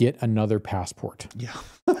 get another passport. Yeah.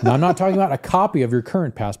 Now, I'm not talking about a copy of your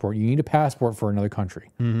current passport. You need a passport for another country.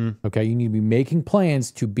 Okay. You need to be making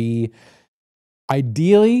plans to be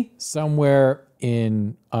ideally somewhere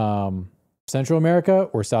in Central America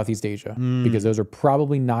or Southeast Asia, because those are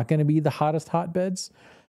probably not going to be the hottest hotbeds.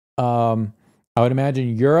 I would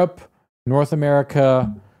imagine Europe, North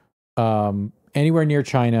America, anywhere near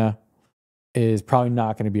China is probably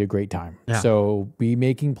not going to be a great time. Yeah. So be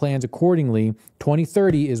making plans accordingly.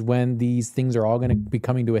 2030 is when these things are all going to be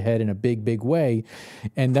coming to a head in a big, big way.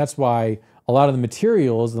 And that's why a lot of the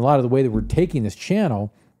materials and a lot of the way that we're taking this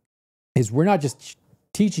channel is we're not just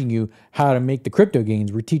teaching you how to make the crypto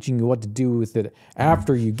gains. We're teaching you what to do with it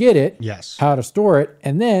after you get it, how to store it,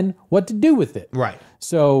 and then what to do with it. Right.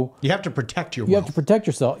 So you have to protect your wealth. You have to protect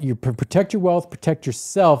yourself. You protect your wealth, protect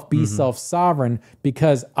yourself, be self-sovereign,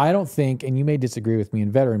 because I don't think, and you may disagree with me,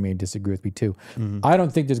 and Veteran may disagree with me too, I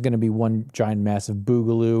don't think there's going to be one giant massive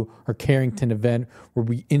Boogaloo or Carrington event where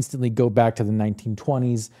we instantly go back to the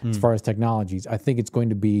 1920s as far as technologies. I think it's going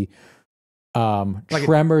to be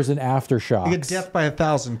tremors and aftershocks. Like a death by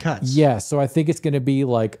 1,000 cuts. Yeah, so I think it's going to be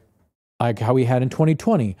like how we had in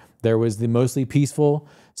 2020. There was the mostly peaceful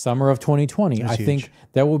summer of 2020. I think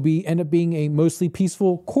that will end up being a mostly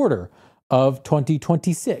peaceful quarter of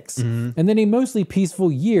 2026, and then a mostly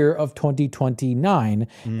peaceful year of 2029,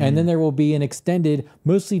 and then there will be an extended,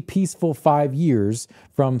 mostly peaceful 5 years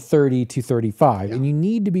from 30 to 35. And you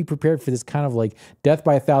need to be prepared for this kind of like death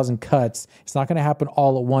by 1,000 cuts. It's not going to happen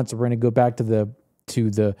all at once. We're going to go back to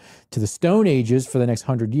the Stone Ages for the next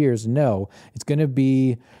 100 years. No, it's going to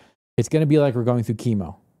be like we're going through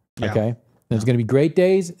chemo. Yeah. Okay. There's going to be great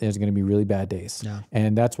days. There's going to be really bad days. Yeah.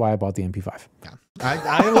 And that's why I bought the MP5. Yeah.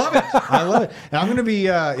 I love it. I love it. And I'm going to be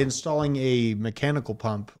installing a mechanical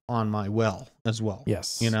pump on my well as well.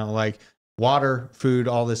 Yes. Like water, food,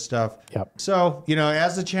 all this stuff. Yep. So,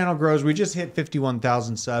 as the channel grows, we just hit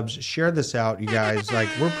 51,000 subs. Share this out, you guys. Like,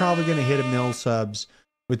 we're probably going to hit 1 million subs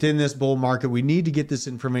within this bull market. We need to get this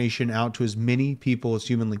information out to as many people as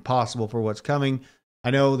humanly possible for what's coming. I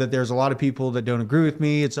know that there's a lot of people that don't agree with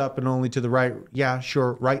me. It's up and only to the right. Yeah,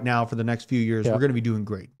 sure. Right now, for the next few years, we're going to be doing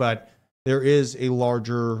great. But there is a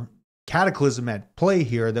larger cataclysm at play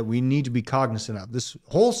here that we need to be cognizant of. This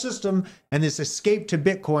whole system and this escape to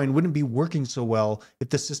Bitcoin wouldn't be working so well if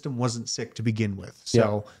the system wasn't sick to begin with.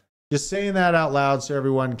 So just saying that out loud so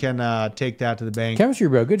everyone can take that to the bank. Chemistry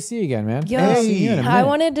Bro, good to see you again, man. Yo, Good to see you in a I minute.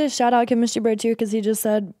 wanted to shout out Chemistry Bro too, because he just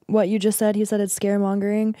said what you just said. He said it's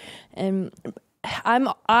scaremongering, and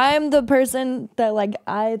I'm the person that like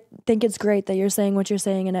I think it's great that you're saying what you're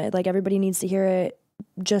saying, and like everybody needs to hear it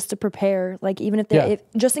just to prepare, like even if they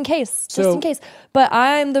just in case. But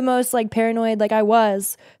I'm the most like paranoid, like I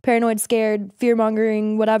was paranoid, scared, fear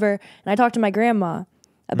mongering, whatever. And I talked to my grandma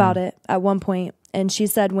about it at one point, and she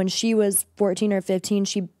said when she was 14 or 15,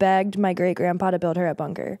 she begged my great grandpa to build her a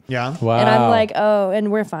bunker. Yeah. Wow. And I'm like, oh,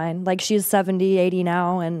 and we're fine. Like she's 70, 80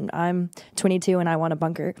 now, and I'm 22 and I want a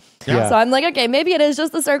bunker. Yeah. So I'm like, okay, maybe it is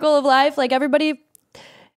just the circle of life. Like everybody,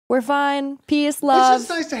 we're fine. Peace, love, It's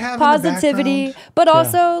just nice to have positivity, in the but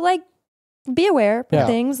also like be aware Yeah. of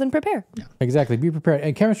things and prepare. Exactly. Be prepared.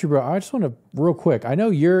 And Chemistry Bro, I just want to real quick. I know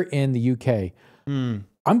you're in the UK.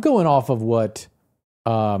 I'm going off of what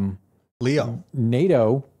Leo.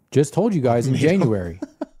 NATO just told you guys in January.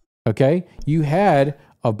 Okay, you had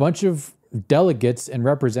a bunch of delegates and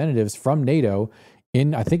representatives from NATO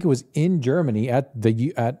in, I think it was in Germany at the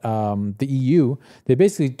EU. They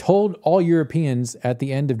basically told all Europeans at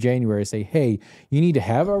the end of January, say, hey, you need to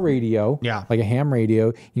have a radio, like a ham radio.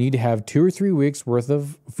 You need to have 2 or 3 weeks worth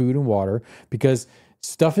of food and water, because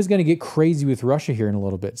stuff is going to get crazy with Russia here in a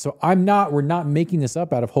little bit. So we're not making this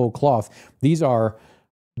up out of whole cloth. These are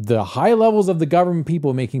the high levels of the government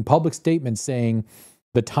people making public statements saying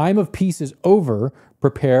the time of peace is over,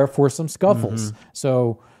 prepare for some scuffles.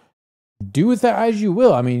 So do with that as you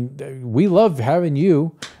will. I mean, we love having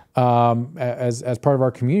you as part of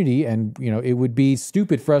our community, and it would be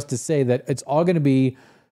stupid for us to say that it's all going to be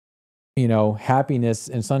happiness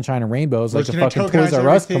and sunshine and rainbows like the fucking Toys R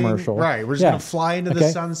Us commercial. Right. We're just going to fly into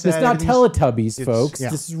the sunset. It's not Teletubbies, folks.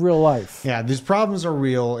 This is real life. Yeah, these problems are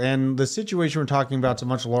real. And the situation we're talking about is a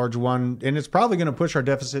much larger one. And it's probably going to push our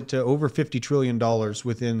deficit to over $50 trillion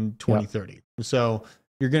within 2030. So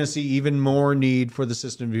you're going to see even more need for the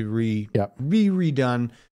system to be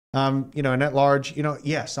redone. And at large,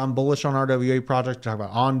 yes, I'm bullish on RWA project. Talk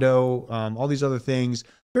about Ondo, all these other things.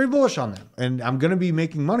 Very bullish on them, and I'm going to be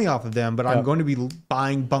making money off of them, but I'm going to be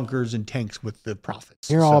buying bunkers and tanks with the profits.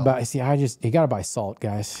 You're all about, you got to buy salt,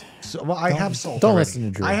 guys. So, I have salt. Don't already. listen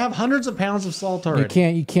to Drew. I have hundreds of pounds of salt already.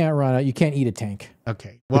 You can't eat a tank.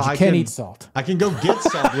 Okay. Well, but you can eat salt. I can go get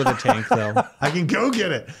salt with a tank, though. I can go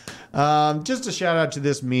get it. Just a shout out to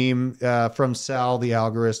this meme from Sal, the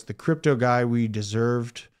algorist, the crypto guy we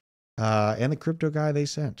deserved, and the crypto guy they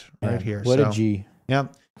sent right here. What a G.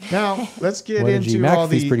 Yep. Now, let's get into all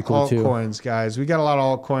the altcoins, guys. We got a lot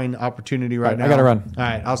of altcoin opportunity right now. I got to run. All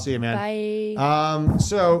right. I'll see you, man. Bye.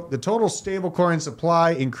 So the total stablecoin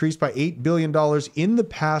supply increased by $8 billion in the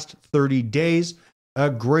past 30 days. A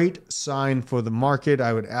great sign for the market.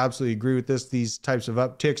 I would absolutely agree with this. These types of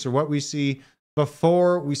upticks are what we see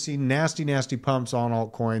before we see nasty, nasty pumps on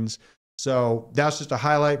altcoins. So that's just a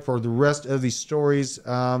highlight for the rest of these stories.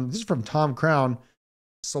 This is from Tom Crown.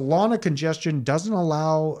 Solana congestion doesn't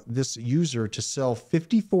allow this user to sell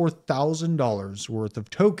 $54,000 worth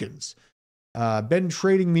of tokens. Been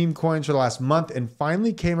trading meme coins for the last month and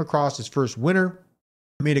finally came across his first winner.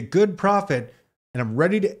 Made a good profit and I'm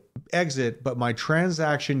ready to exit, but my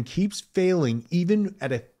transaction keeps failing even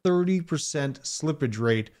at a 30% slippage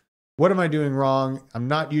rate. What am I doing wrong? I'm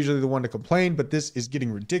not usually the one to complain, but this is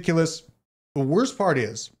getting ridiculous. The worst part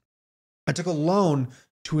is I took a loan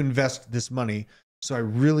to invest this money. So I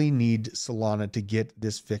really need Solana to get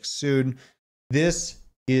this fixed soon. This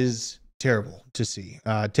is terrible to see.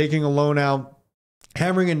 Taking a loan out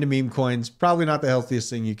hammering into meme coins, probably not the healthiest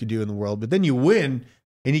thing you could do in the world, but then you win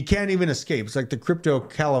and you can't even escape. It's like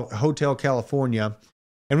the Hotel California.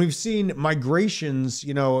 And we've seen migrations.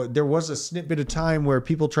 You know, there was a snippet of time where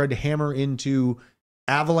people tried to hammer into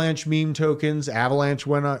Avalanche meme tokens. Avalanche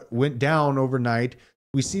went down overnight.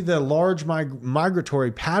 We see the large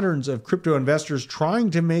migratory patterns of crypto investors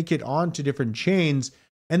trying to make it onto different chains,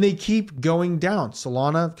 and they keep going down.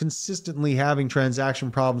 Solana consistently having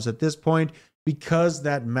transaction problems at this point because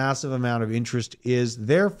that massive amount of interest is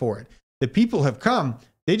there for it. The people have come,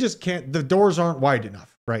 they just can't, the doors aren't wide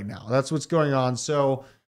enough right now. That's what's going on. So,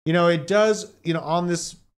 you know, it does, you know, on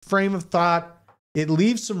this frame of thought, it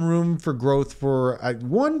leaves some room for growth for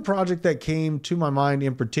one project that came to my mind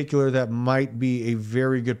in particular that might be a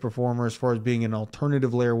very good performer as far as being an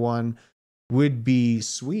alternative layer one would be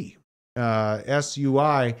SUI.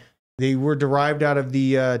 SUI. They were derived out of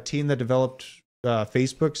the team that developed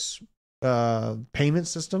Facebook's payment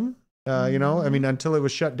system. You know, I mean, until it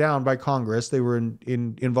was shut down by Congress, they were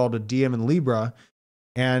involved with DM and Libra.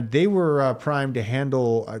 And they were primed to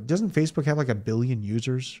handle, doesn't Facebook have like 1 billion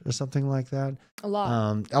users or something like that? A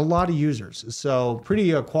lot. A lot of users. So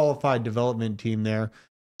pretty qualified development team there.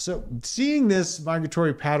 So seeing this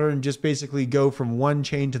migratory pattern just basically go from one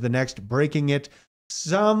chain to the next, breaking it,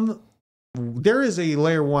 there is a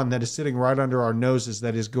layer one that is sitting right under our noses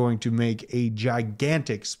that is going to make a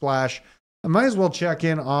gigantic splash. I might as well check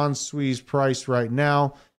in on SUI's price right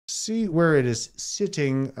now. See where it is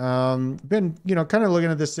sitting. Been, you know, kind of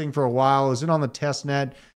looking at this thing for a while. Is it on the test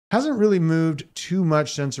net? Hasn't really moved too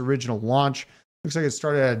much since original launch. Looks like it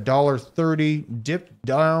started at $1.30, dipped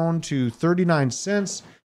down to 39 cents.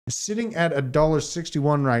 It's sitting at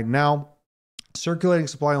 $1.61 right now. Circulating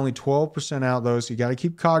supply only 12% out though, so you got to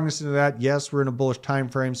keep cognizant of that. Yes, we're in a bullish time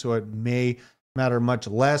frame, so it may matter much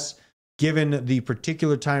less given the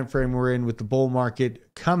particular time frame we're in with the bull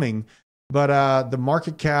market coming. But the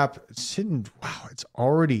market cap is hitting, wow, it's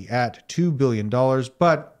already at $2 billion.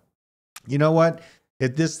 But you know what?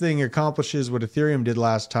 If this thing accomplishes what Ethereum did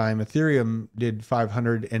last time, Ethereum did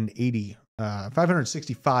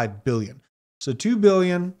 565 billion. So 2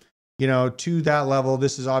 billion, you know, to that level.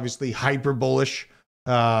 This is obviously hyper bullish,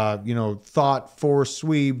 you know, thought for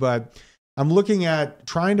SUI, but I'm looking at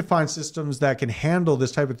trying to find systems that can handle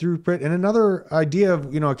this type of throughput. And another idea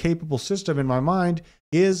of, you know, a capable system in my mind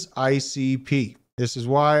is ICP. This is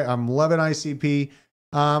why I'm loving ICP.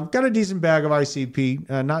 Got a decent bag of ICP,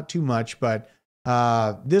 not too much, but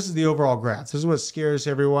this is the overall graph. This is what scares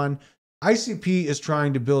everyone. ICP is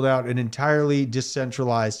trying to build out an entirely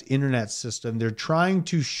decentralized internet system. They're trying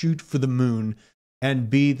to shoot for the moon and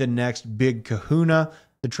be the next big kahuna.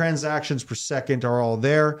 The transactions per second are all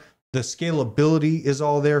there. The scalability is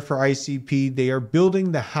all there for ICP. They are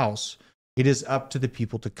building the house. It is up to the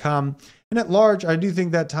people to come. And at large, I do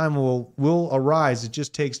think that time will arise. It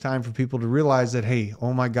just takes time for people to realize that, hey,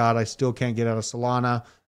 oh my God, I still can't get out of Solana.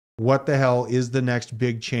 What the hell is the next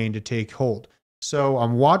big chain to take hold? So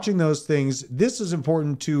I'm watching those things. This is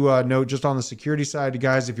important to note just on the security side,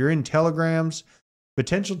 guys. If you're in Telegrams,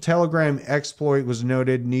 potential Telegram exploit was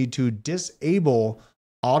noted, need to disable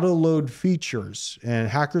auto load features, and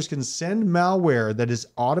hackers can send malware that is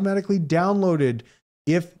automatically downloaded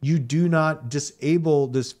if you do not disable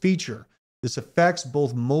this feature. This affects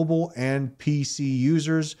both mobile and PC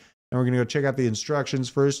users. And we're going to go check out the instructions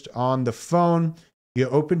first. On the phone, you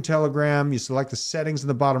open Telegram, you select the settings in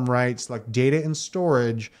the bottom right, select data and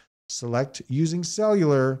storage, select using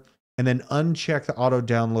cellular, and then uncheck the auto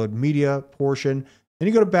download media portion. Then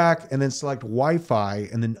you go to back and then select Wi-Fi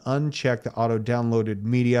and then uncheck the auto downloaded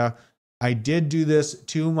media. I did do this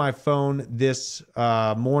to my phone this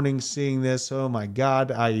morning, seeing this. Oh my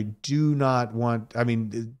God, I do not want, I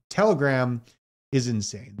mean, Telegram is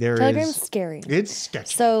insane. Telegram's scary. It's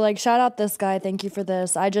sketchy. So like, shout out this guy. Thank you for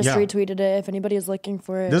this. I just retweeted it if anybody is looking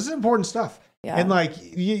for it. This is important stuff. Yeah. And like,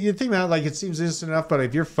 you think that like, it seems innocent enough, but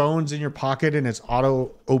if your phone's in your pocket and it's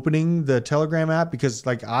auto opening the Telegram app, because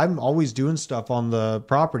like I'm always doing stuff on the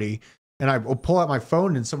property and I will pull out my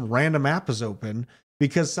phone and some random app is open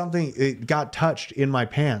because it got touched in my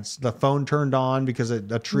pants. The phone turned on because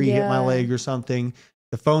a tree hit my leg or something.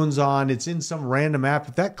 The phone's on, it's in some random app.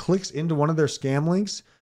 If that clicks into one of their scam links,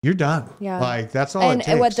 you're done. Yeah. Like that's all it takes.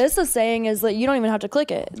 And what this is saying is that you don't even have to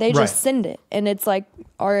click it. They just send it and it's like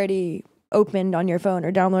already opened on your phone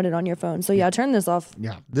or downloaded on your phone. So yeah, turn this off.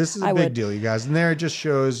 Yeah, this is a big deal, you guys. And there it just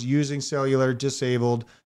shows using cellular disabled.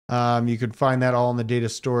 You can find that all in the data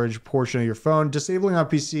storage portion of your phone. Disabling on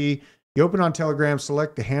PC, you open on Telegram,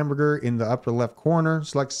 select the hamburger in the upper left corner,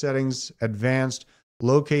 select settings, advanced,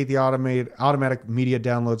 locate the automatic media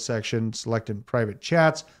download section, select in private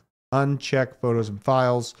chats, uncheck photos and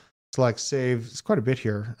files, select save. It's quite a bit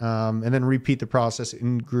here. And then repeat the process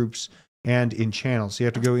in groups and in channels. So you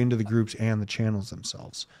have to go into the groups and the channels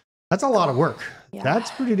themselves. That's a lot of work. Yeah.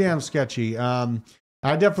 That's pretty damn sketchy.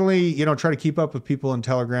 I definitely, try to keep up with people in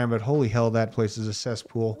Telegram, but holy hell, that place is a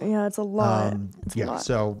cesspool. Yeah, it's a lot. It's a lot.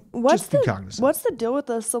 So What's just be cognizant. What's the deal with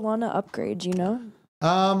the Solana upgrade? Do you know?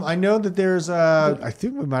 I know that there's I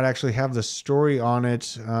think we might actually have the story on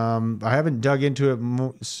it. I haven't dug into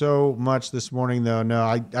it so much this morning though. No,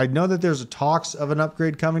 I know that there's talks of an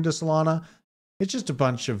upgrade coming to Solana. It's just a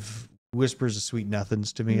bunch of whispers of sweet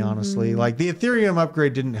nothings to me, honestly. Like the Ethereum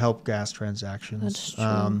upgrade didn't help gas transactions. That's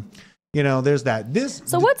true. There's that.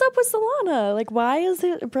 So what's up with Solana? Like, why is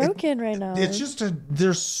it broken right now? It's just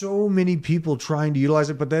there's so many people trying to utilize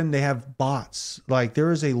it, but then they have bots. Like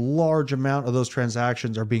there is a large amount of those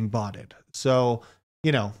transactions are being botted. So,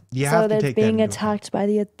 you have to take that. So they're being attacked by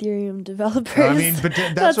the Ethereum developers. I mean, but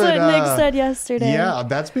that's what Nick said yesterday. Yeah,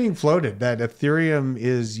 that's being floated, that Ethereum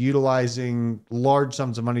is utilizing large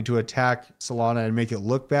sums of money to attack Solana and make it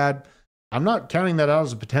look bad. I'm not counting that out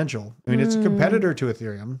as a potential. I mean, it's a competitor to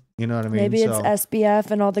Ethereum. You know what I mean? Maybe it's SBF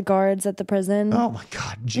and all the guards at the prison. Oh my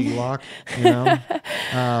God, G-Lock, Yeah.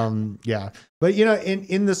 But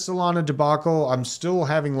in the Solana debacle, I'm still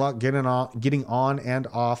having luck getting on and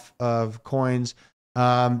off of coins.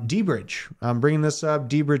 D-Bridge, I'm bringing this up.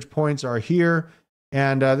 D-Bridge points are here.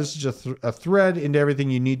 And this is just a thread into everything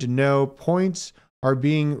you need to know. Points are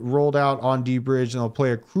being rolled out on D-Bridge, and they'll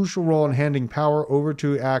play a crucial role in handing power over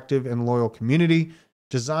to active and loyal community.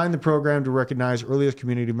 Design the program to recognize earliest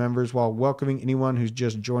community members while welcoming anyone who's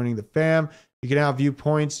just joining the fam. You can now view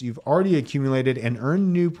points you've already accumulated and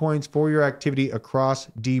earn new points for your activity across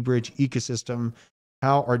D-Bridge ecosystem.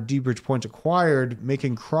 How are D-Bridge points acquired?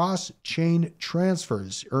 Making cross-chain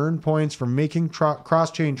transfers. Earn points for making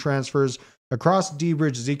cross-chain transfers across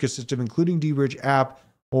D-Bridge's ecosystem, including D-Bridge app,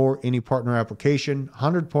 or any partner application.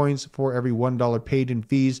 100 points for every $1 paid in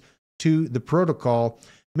fees to the protocol.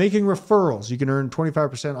 Making referrals. You can earn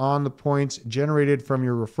 25% on the points generated from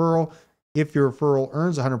your referral. If your referral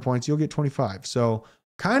earns 100 points, you'll get 25. So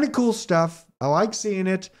kind of cool stuff. I like seeing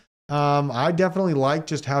it. I definitely like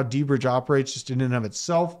just how D-Bridge operates just in and of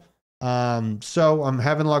itself. So I'm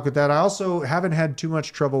having luck with that. I also haven't had too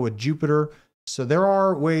much trouble with Jupiter. So there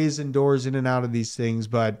are ways and doors in and out of these things,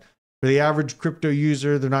 but for the average crypto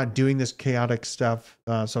user, they're not doing this chaotic stuff.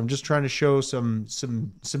 So I'm just trying to show some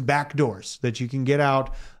back doors that you can get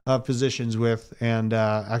out of positions with and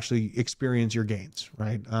actually experience your gains,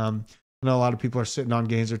 right? I know a lot of people are sitting on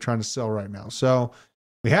gains they're trying to sell right now. So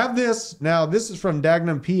we have this. Now, this is from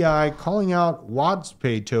Dagnum PI calling out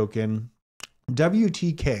WadsPay token,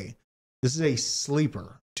 WTK. This is a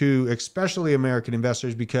sleeper to especially American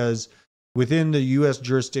investors because within the U.S.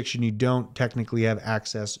 jurisdiction, you don't technically have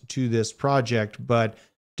access to this project, but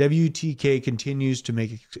WTK continues to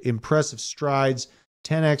make impressive strides,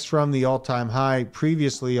 10x from the all-time high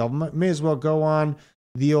previously. I may as well go on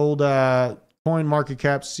the old coin market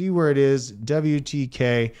cap, see where it is,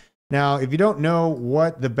 WTK. Now, if you don't know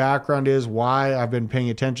what the background is, why I've been paying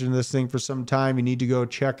attention to this thing for some time, you need to go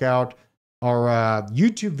check out our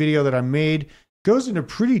YouTube video that I made. Goes into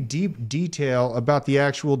pretty deep detail about the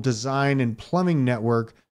actual design and plumbing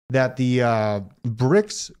network that the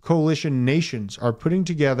BRICS coalition nations are putting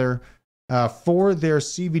together for their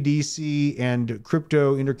CBDC and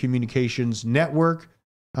crypto intercommunications network.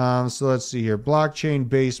 So let's see here. Blockchain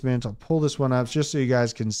basement. I'll pull this one up just so you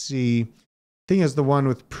guys can see. I think it's the one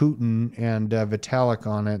with Putin and Vitalik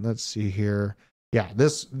on it. Let's see here. Yeah,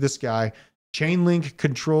 this guy. Chainlink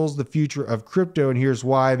controls the future of crypto, and here's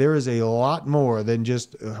why. There is a lot more than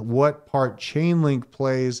just what part Chainlink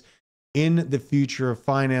plays in the future of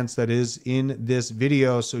finance that is in this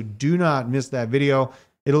video. So do not miss that video.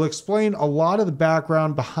 It'll explain a lot of the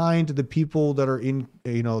background behind the people that are in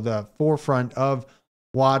the forefront of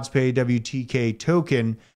WadsPay WTK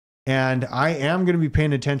token. And I am going to be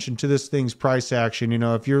paying attention to this thing's price action.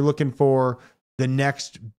 If you're looking for the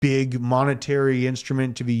next big monetary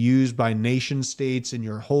instrument to be used by nation states and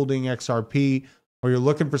you're holding XRP, or you're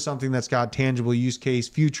looking for something that's got tangible use case,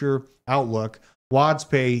 future outlook,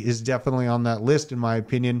 WadsPay is definitely on that list in my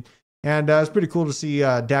opinion. And it's pretty cool to see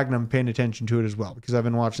Dagnum paying attention to it as well, because I've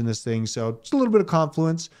been watching this thing. So just a little bit of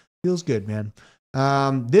confluence. Feels good, man.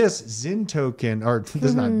 This Zin token, or this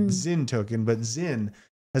is not Zin token, but Zin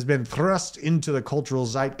has been thrust into the cultural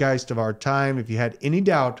zeitgeist of our time. If you had any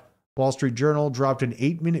doubt, Wall Street Journal dropped an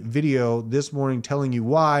 8-minute video this morning telling you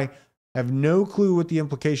why. I have no clue what the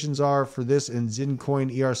implications are for this and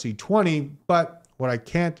Zincoin ERC20, but what I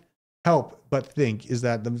can't help but think is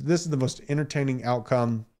that this is the most entertaining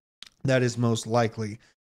outcome that is most likely.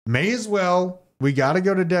 may as well. We got to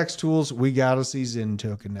go to Dex Tools. We got to see Zin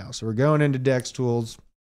token now. So we're going into Dex Tools.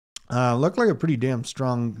 Looked like a pretty damn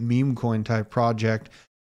strong meme coin type project.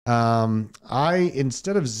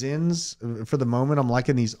 Instead of Zins for the moment, I'm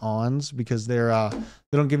liking these ons because they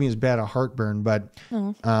don't give me as bad a heartburn, but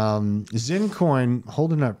Zin coin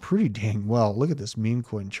holding up pretty dang well. Look at this meme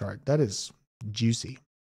coin chart. That is juicy.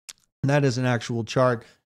 That is an actual chart.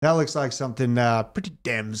 That looks like something pretty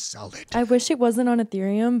damn solid. I wish it wasn't on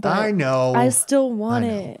Ethereum, but I know. I still want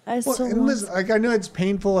it. I know it's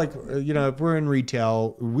painful. Like, if we're in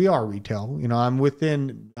retail, we are retail.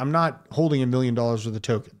 I'm not holding $1 million worth of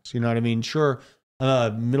tokens. You know what I mean? Sure,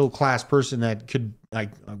 a middle class person that could, I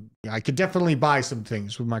could definitely buy some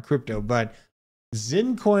things with my crypto, but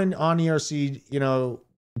Zincoin on ERC,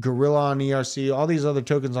 Gorilla on ERC, all these other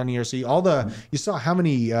tokens on ERC, you saw how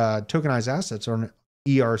many tokenized assets are on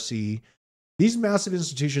ERC. These massive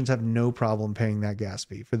institutions have no problem paying that gas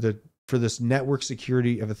fee for this network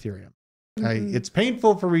security of Ethereum. It's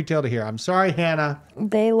painful for retail to hear. I'm sorry, Hannah.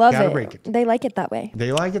 They love Gotta it. break it. They like it that way.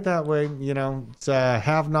 They like it that way. It's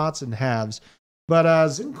have-nots and haves. But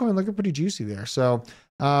Zincoin looking pretty juicy there. So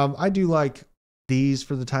I do like these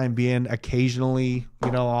for the time being. Occasionally,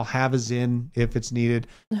 I'll have a Zin if it's needed.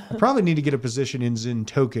 I probably need to get a position in Zin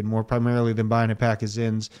token more primarily than buying a pack of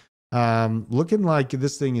Zins. Looking like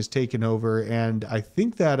this thing is taken over, and I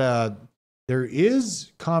think that there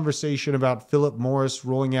is conversation about Philip Morris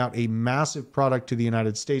rolling out a massive product to the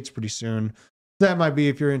United States pretty soon. That might be,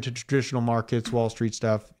 if you're into traditional markets, Wall Street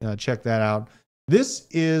stuff, check that out. This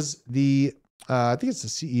is I think it's the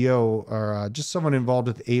CEO or just someone involved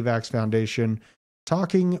with the AVAX Foundation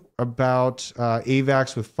talking about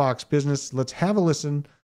AVAX with Fox Business. Let's have a listen.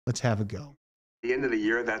 Let's have a go. The end of the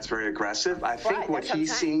year, that's very aggressive. I think what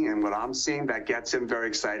he's seeing and what I'm seeing that gets him very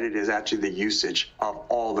excited is actually the usage of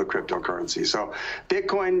all the cryptocurrencies. So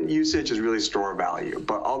Bitcoin usage is really store value,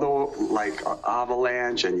 but although like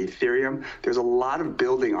Avalanche and Ethereum, there's a lot of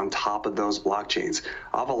building on top of those blockchains.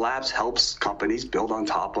 Avalabs helps companies build on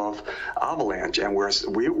top of Avalanche, and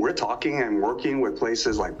we're talking and working with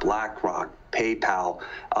places like BlackRock, PayPal,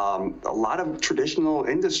 a lot of traditional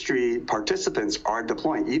industry participants are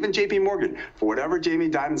deploying. Even JP Morgan, for whatever Jamie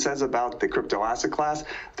Dimon says about the crypto asset class,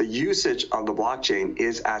 the usage of the blockchain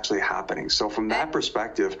is actually happening. So from that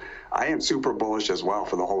perspective, I am super bullish as well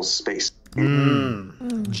for the whole space.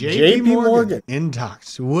 JP Morgan in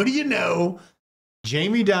talks. What do you know?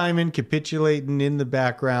 Jamie Dimon capitulating in the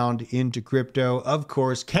background into crypto. Of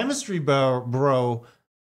course, chemistry bro.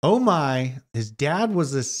 Oh my, his dad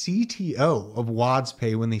was the CTO of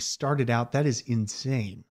WadsPay when they started out. That is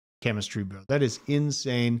insane. Chemistry bro. That is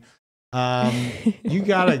insane. You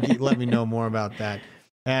gotta let me know more about that.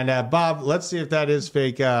 And Bob, let's see if that is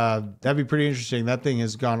fake. That'd be pretty interesting. That thing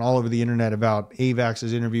has gone all over the internet about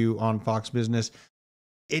AVAX's interview on Fox Business.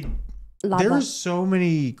 There's so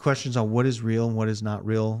many questions on what is real and what is not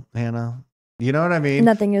real, Hannah. You know what I mean?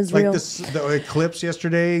 Nothing is real. Like the eclipse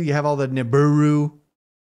yesterday, you have all the Nibiru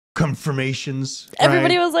confirmations.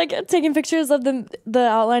 Everybody was like taking pictures of the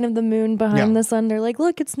outline of the moon behind the sun. They're like,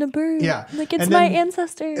 look, it's Nibiru. Yeah. Like, it's my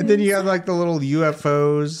ancestors. And then you have like the little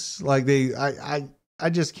UFOs. Like I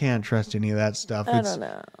just can't trust any of that stuff. I don't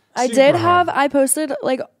know. I posted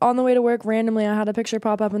like on the way to work randomly, I had a picture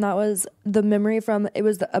pop up, and that was the memory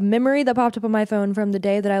a memory that popped up on my phone from the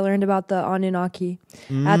day that I learned about the Anunnaki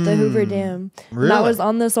at the Hoover Dam. Really? That was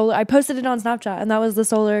on the solar. I posted it on Snapchat, and that was the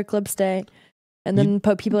solar eclipse day. And then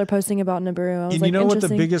people are posting about Nibiru. I was and like, you know what the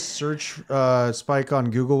biggest search spike on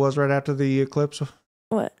Google was right after the eclipse?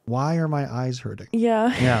 What? Why are my eyes hurting?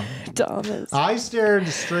 Yeah. Thomas. I stared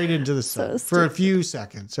straight into the sun for a few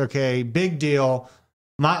seconds. Okay, big deal.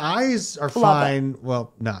 My eyes are fine.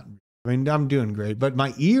 Well, not. I mean, I'm doing great, but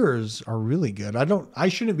my ears are really good. I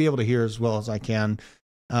shouldn't be able to hear as well as I can.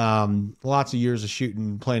 Lots of years of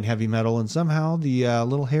shooting, playing heavy metal, and somehow the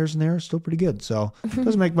little hairs in there are still pretty good. So it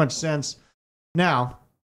doesn't make much sense. Now,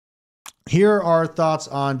 here are thoughts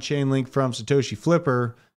on Chainlink from Satoshi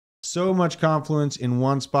Flipper. So much confluence in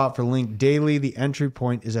one spot for Link daily. The entry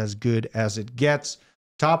point is as good as it gets.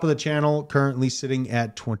 Top of the channel currently sitting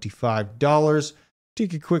at $25.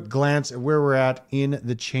 Take a quick glance at where we're at in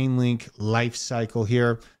the Chainlink life cycle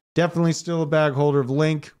here. Definitely still a bag holder of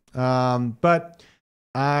Link, but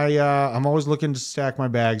I'm always looking to stack my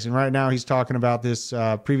bags. And right now he's talking about this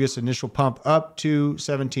previous initial pump up to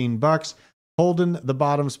 $17. Holding the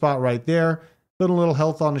bottom spot right there, putting a little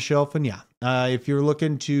health on the shelf. And if you're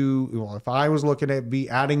looking if I was looking at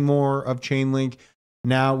adding more of Chainlink,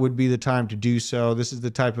 now would be the time to do so. This is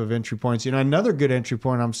the type of entry points. Another good entry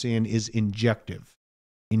point I'm seeing is Injective.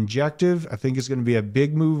 Injective, I think, is going to be a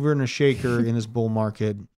big mover and a shaker in this bull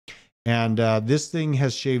market. And this thing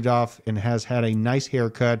has shaved off and has had a nice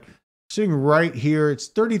haircut. Sitting right here, it's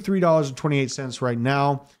 $33.28 right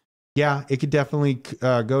now. Yeah, it could definitely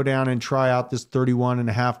go down and try out this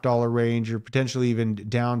 $31.50 range, or potentially even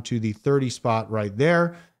down to the 30 spot right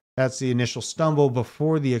there. That's the initial stumble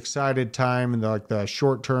before the excited time and the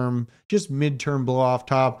short term, just midterm blow off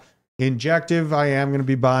top. Injective, I am going to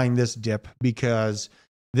be buying this dip because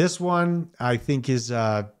this one I think is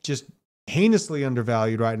just heinously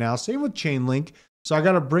undervalued right now. Same with Chainlink. So I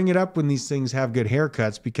got to bring it up when these things have good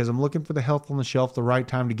haircuts because I'm looking for the health on the shelf, the right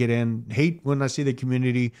time to get in. Hate when I see the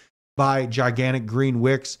community buy gigantic green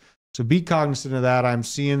wicks. So be cognizant of that. I'm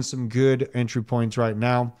seeing some good entry points right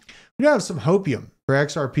now. We have some hopium for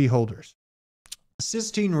XRP holders.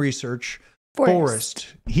 Cysteine Research,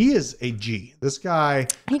 Forrest. He is a G. This guy.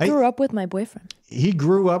 He grew up with my boyfriend. He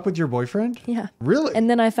grew up with your boyfriend? Yeah. Really? And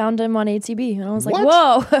then I found him on ATB and I was like,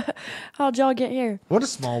 whoa, how'd y'all get here? What a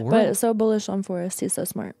small world. But so bullish on Forrest. He's so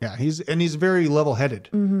smart. Yeah, he's very level-headed.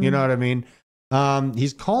 You know what I mean?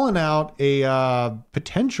 He's calling out a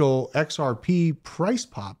potential XRP price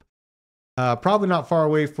pop. Probably not far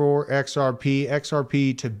away for XRP.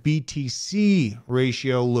 XRP to BTC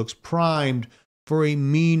ratio looks primed for a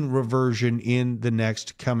mean reversion in the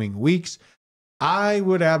next coming weeks. I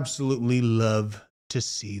would absolutely love to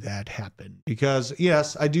see that happen because,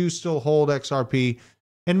 yes, I do still hold XRP.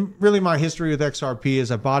 And really my history with XRP is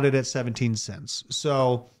I bought it at 17 cents.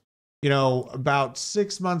 So, you know, about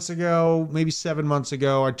 6 months ago, maybe 7 months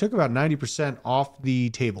ago, I took about 90% off the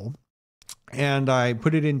table and I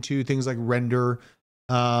put it into things like Render,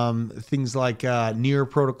 things like Near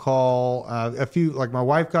Protocol, a few, like my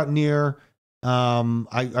wife got Near.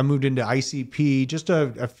 I moved into ICP, just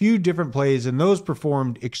a few different plays, and those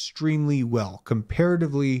performed extremely well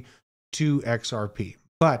comparatively to XRP.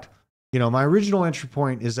 But, you know, my original entry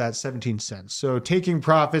point is at 17 cents. So taking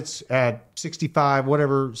profits at 65,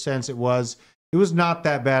 whatever cents it was not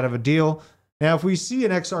that bad of a deal. Now, if we see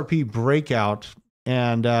an XRP breakout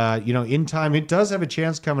and, you know, in time, it does have a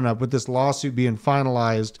chance coming up with this lawsuit being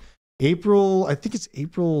finalized I think it's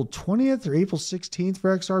April 20th or April 16th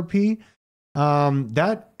for XRP.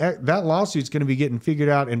 That lawsuit's going to be getting figured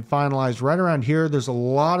out and finalized right around here. There's a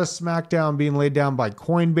lot of smackdown being laid down by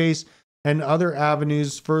Coinbase and other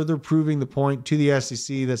avenues, further proving the point to the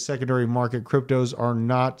SEC that secondary market cryptos are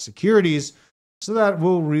not securities. So that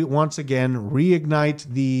will once again reignite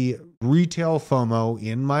the retail FOMO,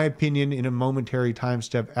 in my opinion, in a momentary time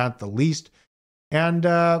step at the least. And,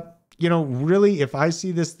 you know, really, if I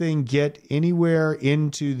see this thing get anywhere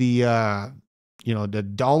into the, you know, the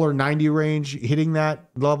 $1.90 range, hitting that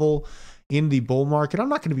level in the bull market, I'm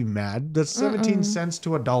not going to be mad. That's 17 cents to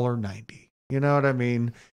 $1.90. You know what I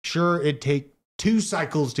mean? Sure, it'd take 2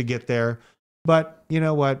 cycles to get there, but you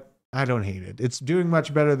know what? I don't hate it. It's doing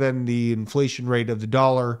much better than the inflation rate of the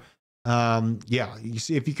dollar. Yeah, you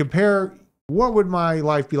see, if you compare, what would my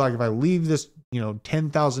life be like if I leave this, you know,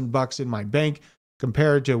 $10,000 in my bank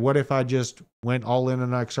compared to what if I just went all in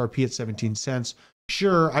on XRP at 17 cents?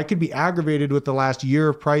 Sure, I could be aggravated with the last year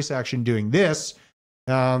of price action doing this.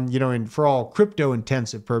 You know, and for all crypto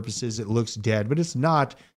intensive purposes, it looks dead, but it's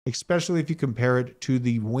not, especially if you compare it to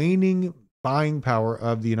the waning buying power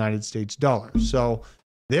of the United States dollar. So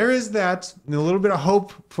there is that, and a little bit of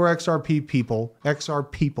hope for XR people,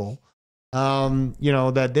 you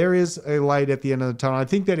know, that there is a light at the end of the tunnel. I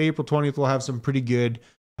think that April 20th will have some pretty good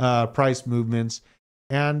price movements.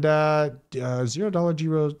 And $0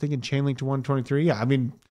 Giro thinking Chainlink to 123. Yeah, I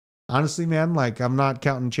mean, honestly, man, like I'm not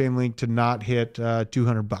counting Chainlink to not hit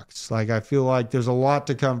 $200. Like I feel like there's a lot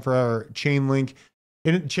to come for our Chainlink.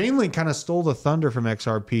 And Chainlink kind of stole the thunder from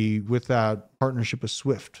XRP with that partnership with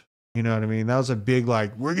Swift. You know what I mean? That was a big,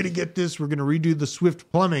 like, we're going to get this, we're going to redo the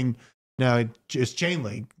Swift plumbing. Now it's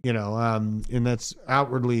Chainlink, you know, and that's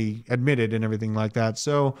outwardly admitted and everything like that.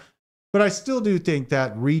 So, but I still do think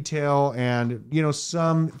that retail and, you know,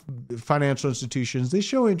 some financial institutions, they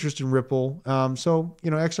show interest in Ripple. So,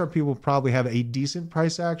 you know, XRP will probably have a decent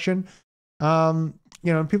price action. You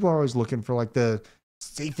know, people are always looking for like the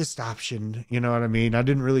safest option. You know what I mean? I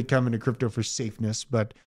didn't really come into crypto for safeness,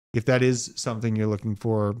 but if that is something you're looking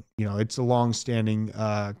for, you know, it's a long-standing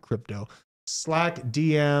crypto. Slack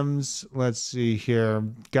DMs, let's see here.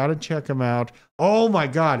 Got to check them out. Oh my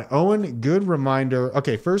God, Owen, good reminder.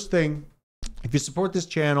 Okay, first thing, if you support this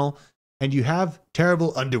channel and you have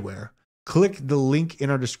terrible underwear, click the link in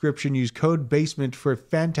our description. Use code BASEMENT for a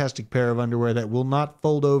fantastic pair of underwear that will not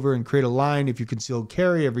fold over and create a line if you conceal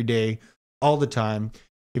carry every day, all the time.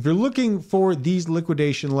 If you're looking for these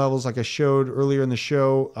liquidation levels, like I showed earlier in the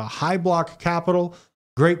show, high block capital,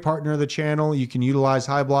 great partner of the channel. You can utilize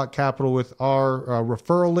High Block Capital with our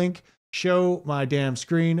referral link. Show my damn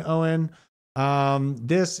screen, Owen.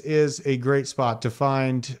 This is a great spot to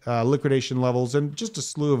find liquidation levels and just a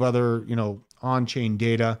slew of other, on-chain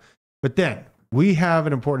data. But then we have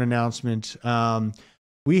an important announcement.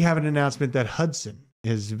 We have an announcement that Hudson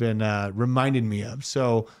has been reminding me of.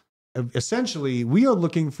 So essentially, we are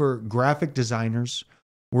looking for graphic designers.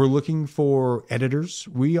 We're looking for editors.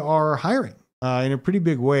 We are hiring in a pretty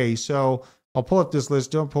big way. So I'll pull up this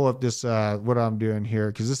list. Don't pull up this, what I'm doing here,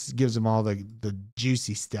 because this gives them all the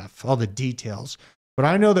juicy stuff, all the details. But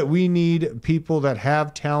I know that we need people that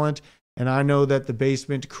have talent, and I know that the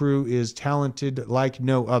Basement crew is talented like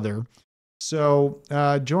no other. So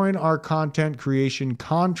join our content creation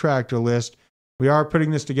contractor list. We are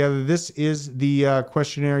putting this together. This is the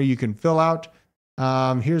questionnaire you can fill out.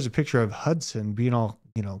 Here's a picture of Hudson being all,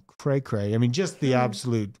 cray-cray. I mean, just the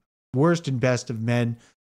absolute worst and best of men.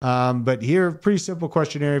 But here, pretty simple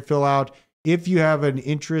questionnaire to fill out. If you have an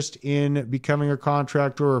interest in becoming a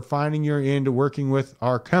contractor or finding your into working with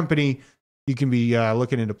our company, you can be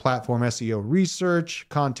looking into platform SEO research,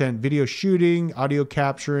 content video shooting, audio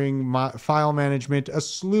capturing, file management, a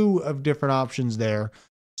slew of different options there.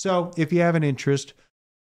 So if you have an interest,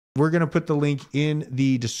 we're going to put the link in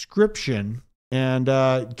the description. And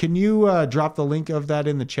can you drop the link of that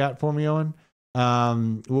in the chat for me, Owen?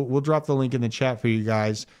 We'll drop the link in the chat for you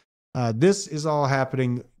guys. This is all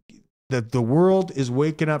happening. The world is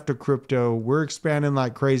waking up to crypto. We're expanding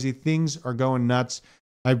like crazy. Things are going nuts.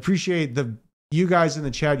 I appreciate you guys in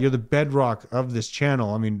the chat. You're the bedrock of this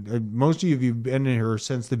channel. I mean, most of you have been here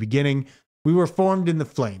since the beginning. We were formed in the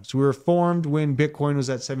flames. We were formed when Bitcoin was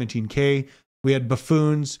at 17K. We had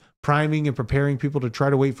buffoons priming and preparing people to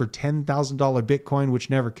try to wait for $10,000 Bitcoin, which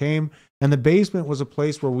never came. And the Basement was a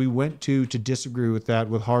place where we went to disagree with that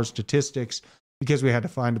with hard statistics because we had to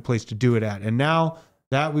find a place to do it at. And now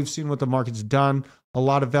that we've seen what the market's done, a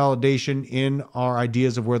lot of validation in our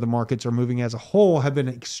ideas of where the markets are moving as a whole have been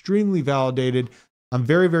extremely validated. I'm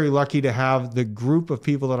very, very lucky to have the group of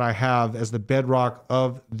people that I have as the bedrock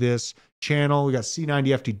of this channel. We got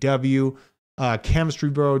C90FTW, Chemistry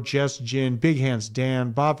Bro, Jess Jin, Big Hands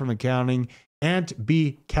Dan, Bob from Accounting, Ant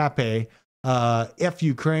B Cape, F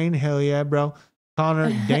Ukraine, hell yeah, bro.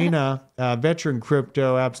 Connor, Dana, Veteran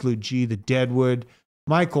Crypto, Absolute G, The Deadwood,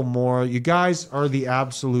 Michael Moore. You guys are the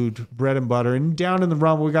absolute bread and butter. And down in the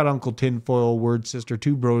Rumble, we got Uncle Tinfoil, Word Sister,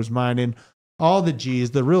 Two Bros Mining, all the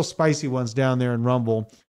G's, the real spicy ones down there in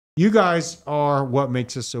Rumble. You guys are what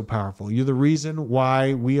makes us so powerful. You're the reason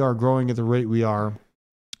why we are growing at the rate we are.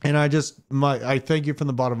 And I thank you from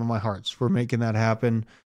the bottom of my heart for making that happen.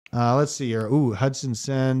 Let's see here. Ooh, Hudson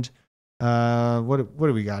Send. What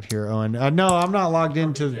do we got here, Owen? No, I'm not logged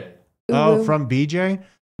into. Oh, from BJ.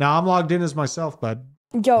 Now I'm logged in as myself, bud.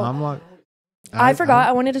 Yo, I forgot.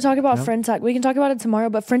 I wanted to talk about no. Friendtech. We can talk about it tomorrow,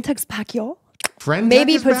 but Friendtech's back, y'all. Friendtech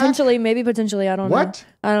maybe is back? Maybe potentially. I don't know. What?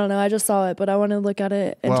 I don't know. I just saw it, but I want to look at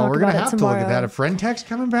it and talk we're about gonna it have tomorrow. to look at that. A Friendtech's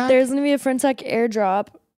coming back. There's gonna be a Friendtech airdrop,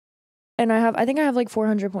 and I think I have like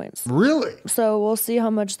 400 points. Really? So we'll see how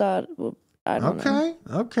much that. I don't know.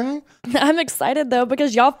 Okay. I'm excited though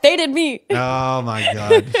because y'all faded me. Oh my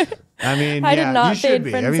god. I mean, I did not you should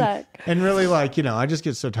fade be. I mean, Friendtech. and really, I just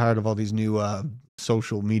get so tired of all these new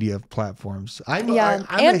social media platforms. And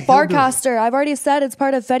Farcaster. I've already said it's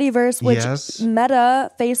part of Fediverse, which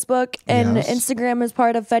Meta, Facebook, and Instagram is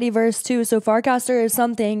part of Fediverse too. So Farcaster is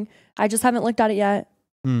something. I just haven't looked at it yet.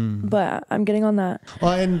 But I'm getting on that.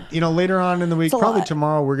 Well, and later on in the week, probably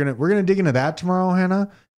tomorrow, we're gonna dig into that tomorrow,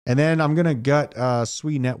 Hannah. And then I'm gonna gut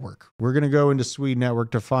Sui Network. We're gonna go into Sui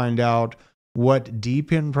Network to find out what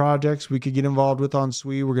deep in projects we could get involved with on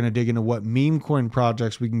Sui. We're gonna dig into what meme coin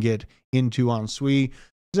projects we can get into on Sui.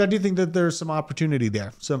 Because I do think that there's some opportunity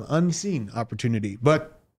there, some unseen opportunity.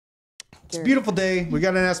 But it's a beautiful day. We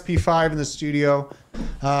got an SP5 in the studio.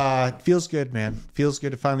 It feels good, man. Feels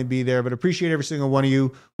good to finally be there. But appreciate every single one of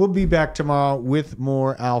you. We'll be back tomorrow with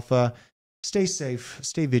more alpha. Stay safe,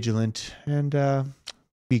 stay vigilant, and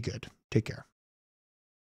be good. Take care.